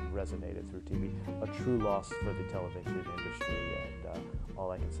just resonated through TV. A true loss for the television industry, and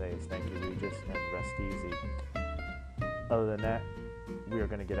all I can say is thank you, Regis, and rest easy. Other than that, we are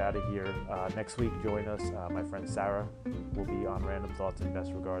going to get out of here. Next week, join us. My friend Sarah will be on Random Thoughts and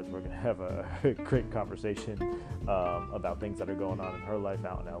Best Regards. We're going to have a great conversation about things that are going on in her life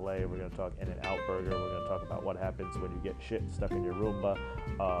out in LA. We're going to talk In-N-Out Burger. We're going to talk about what happens when you get shit stuck in your Roomba.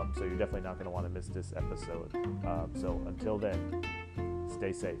 So you're definitely not going to want to miss this episode. So until then,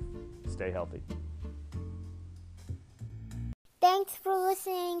 stay safe, stay healthy. Thanks for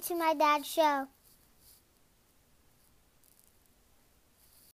listening to my dad's show.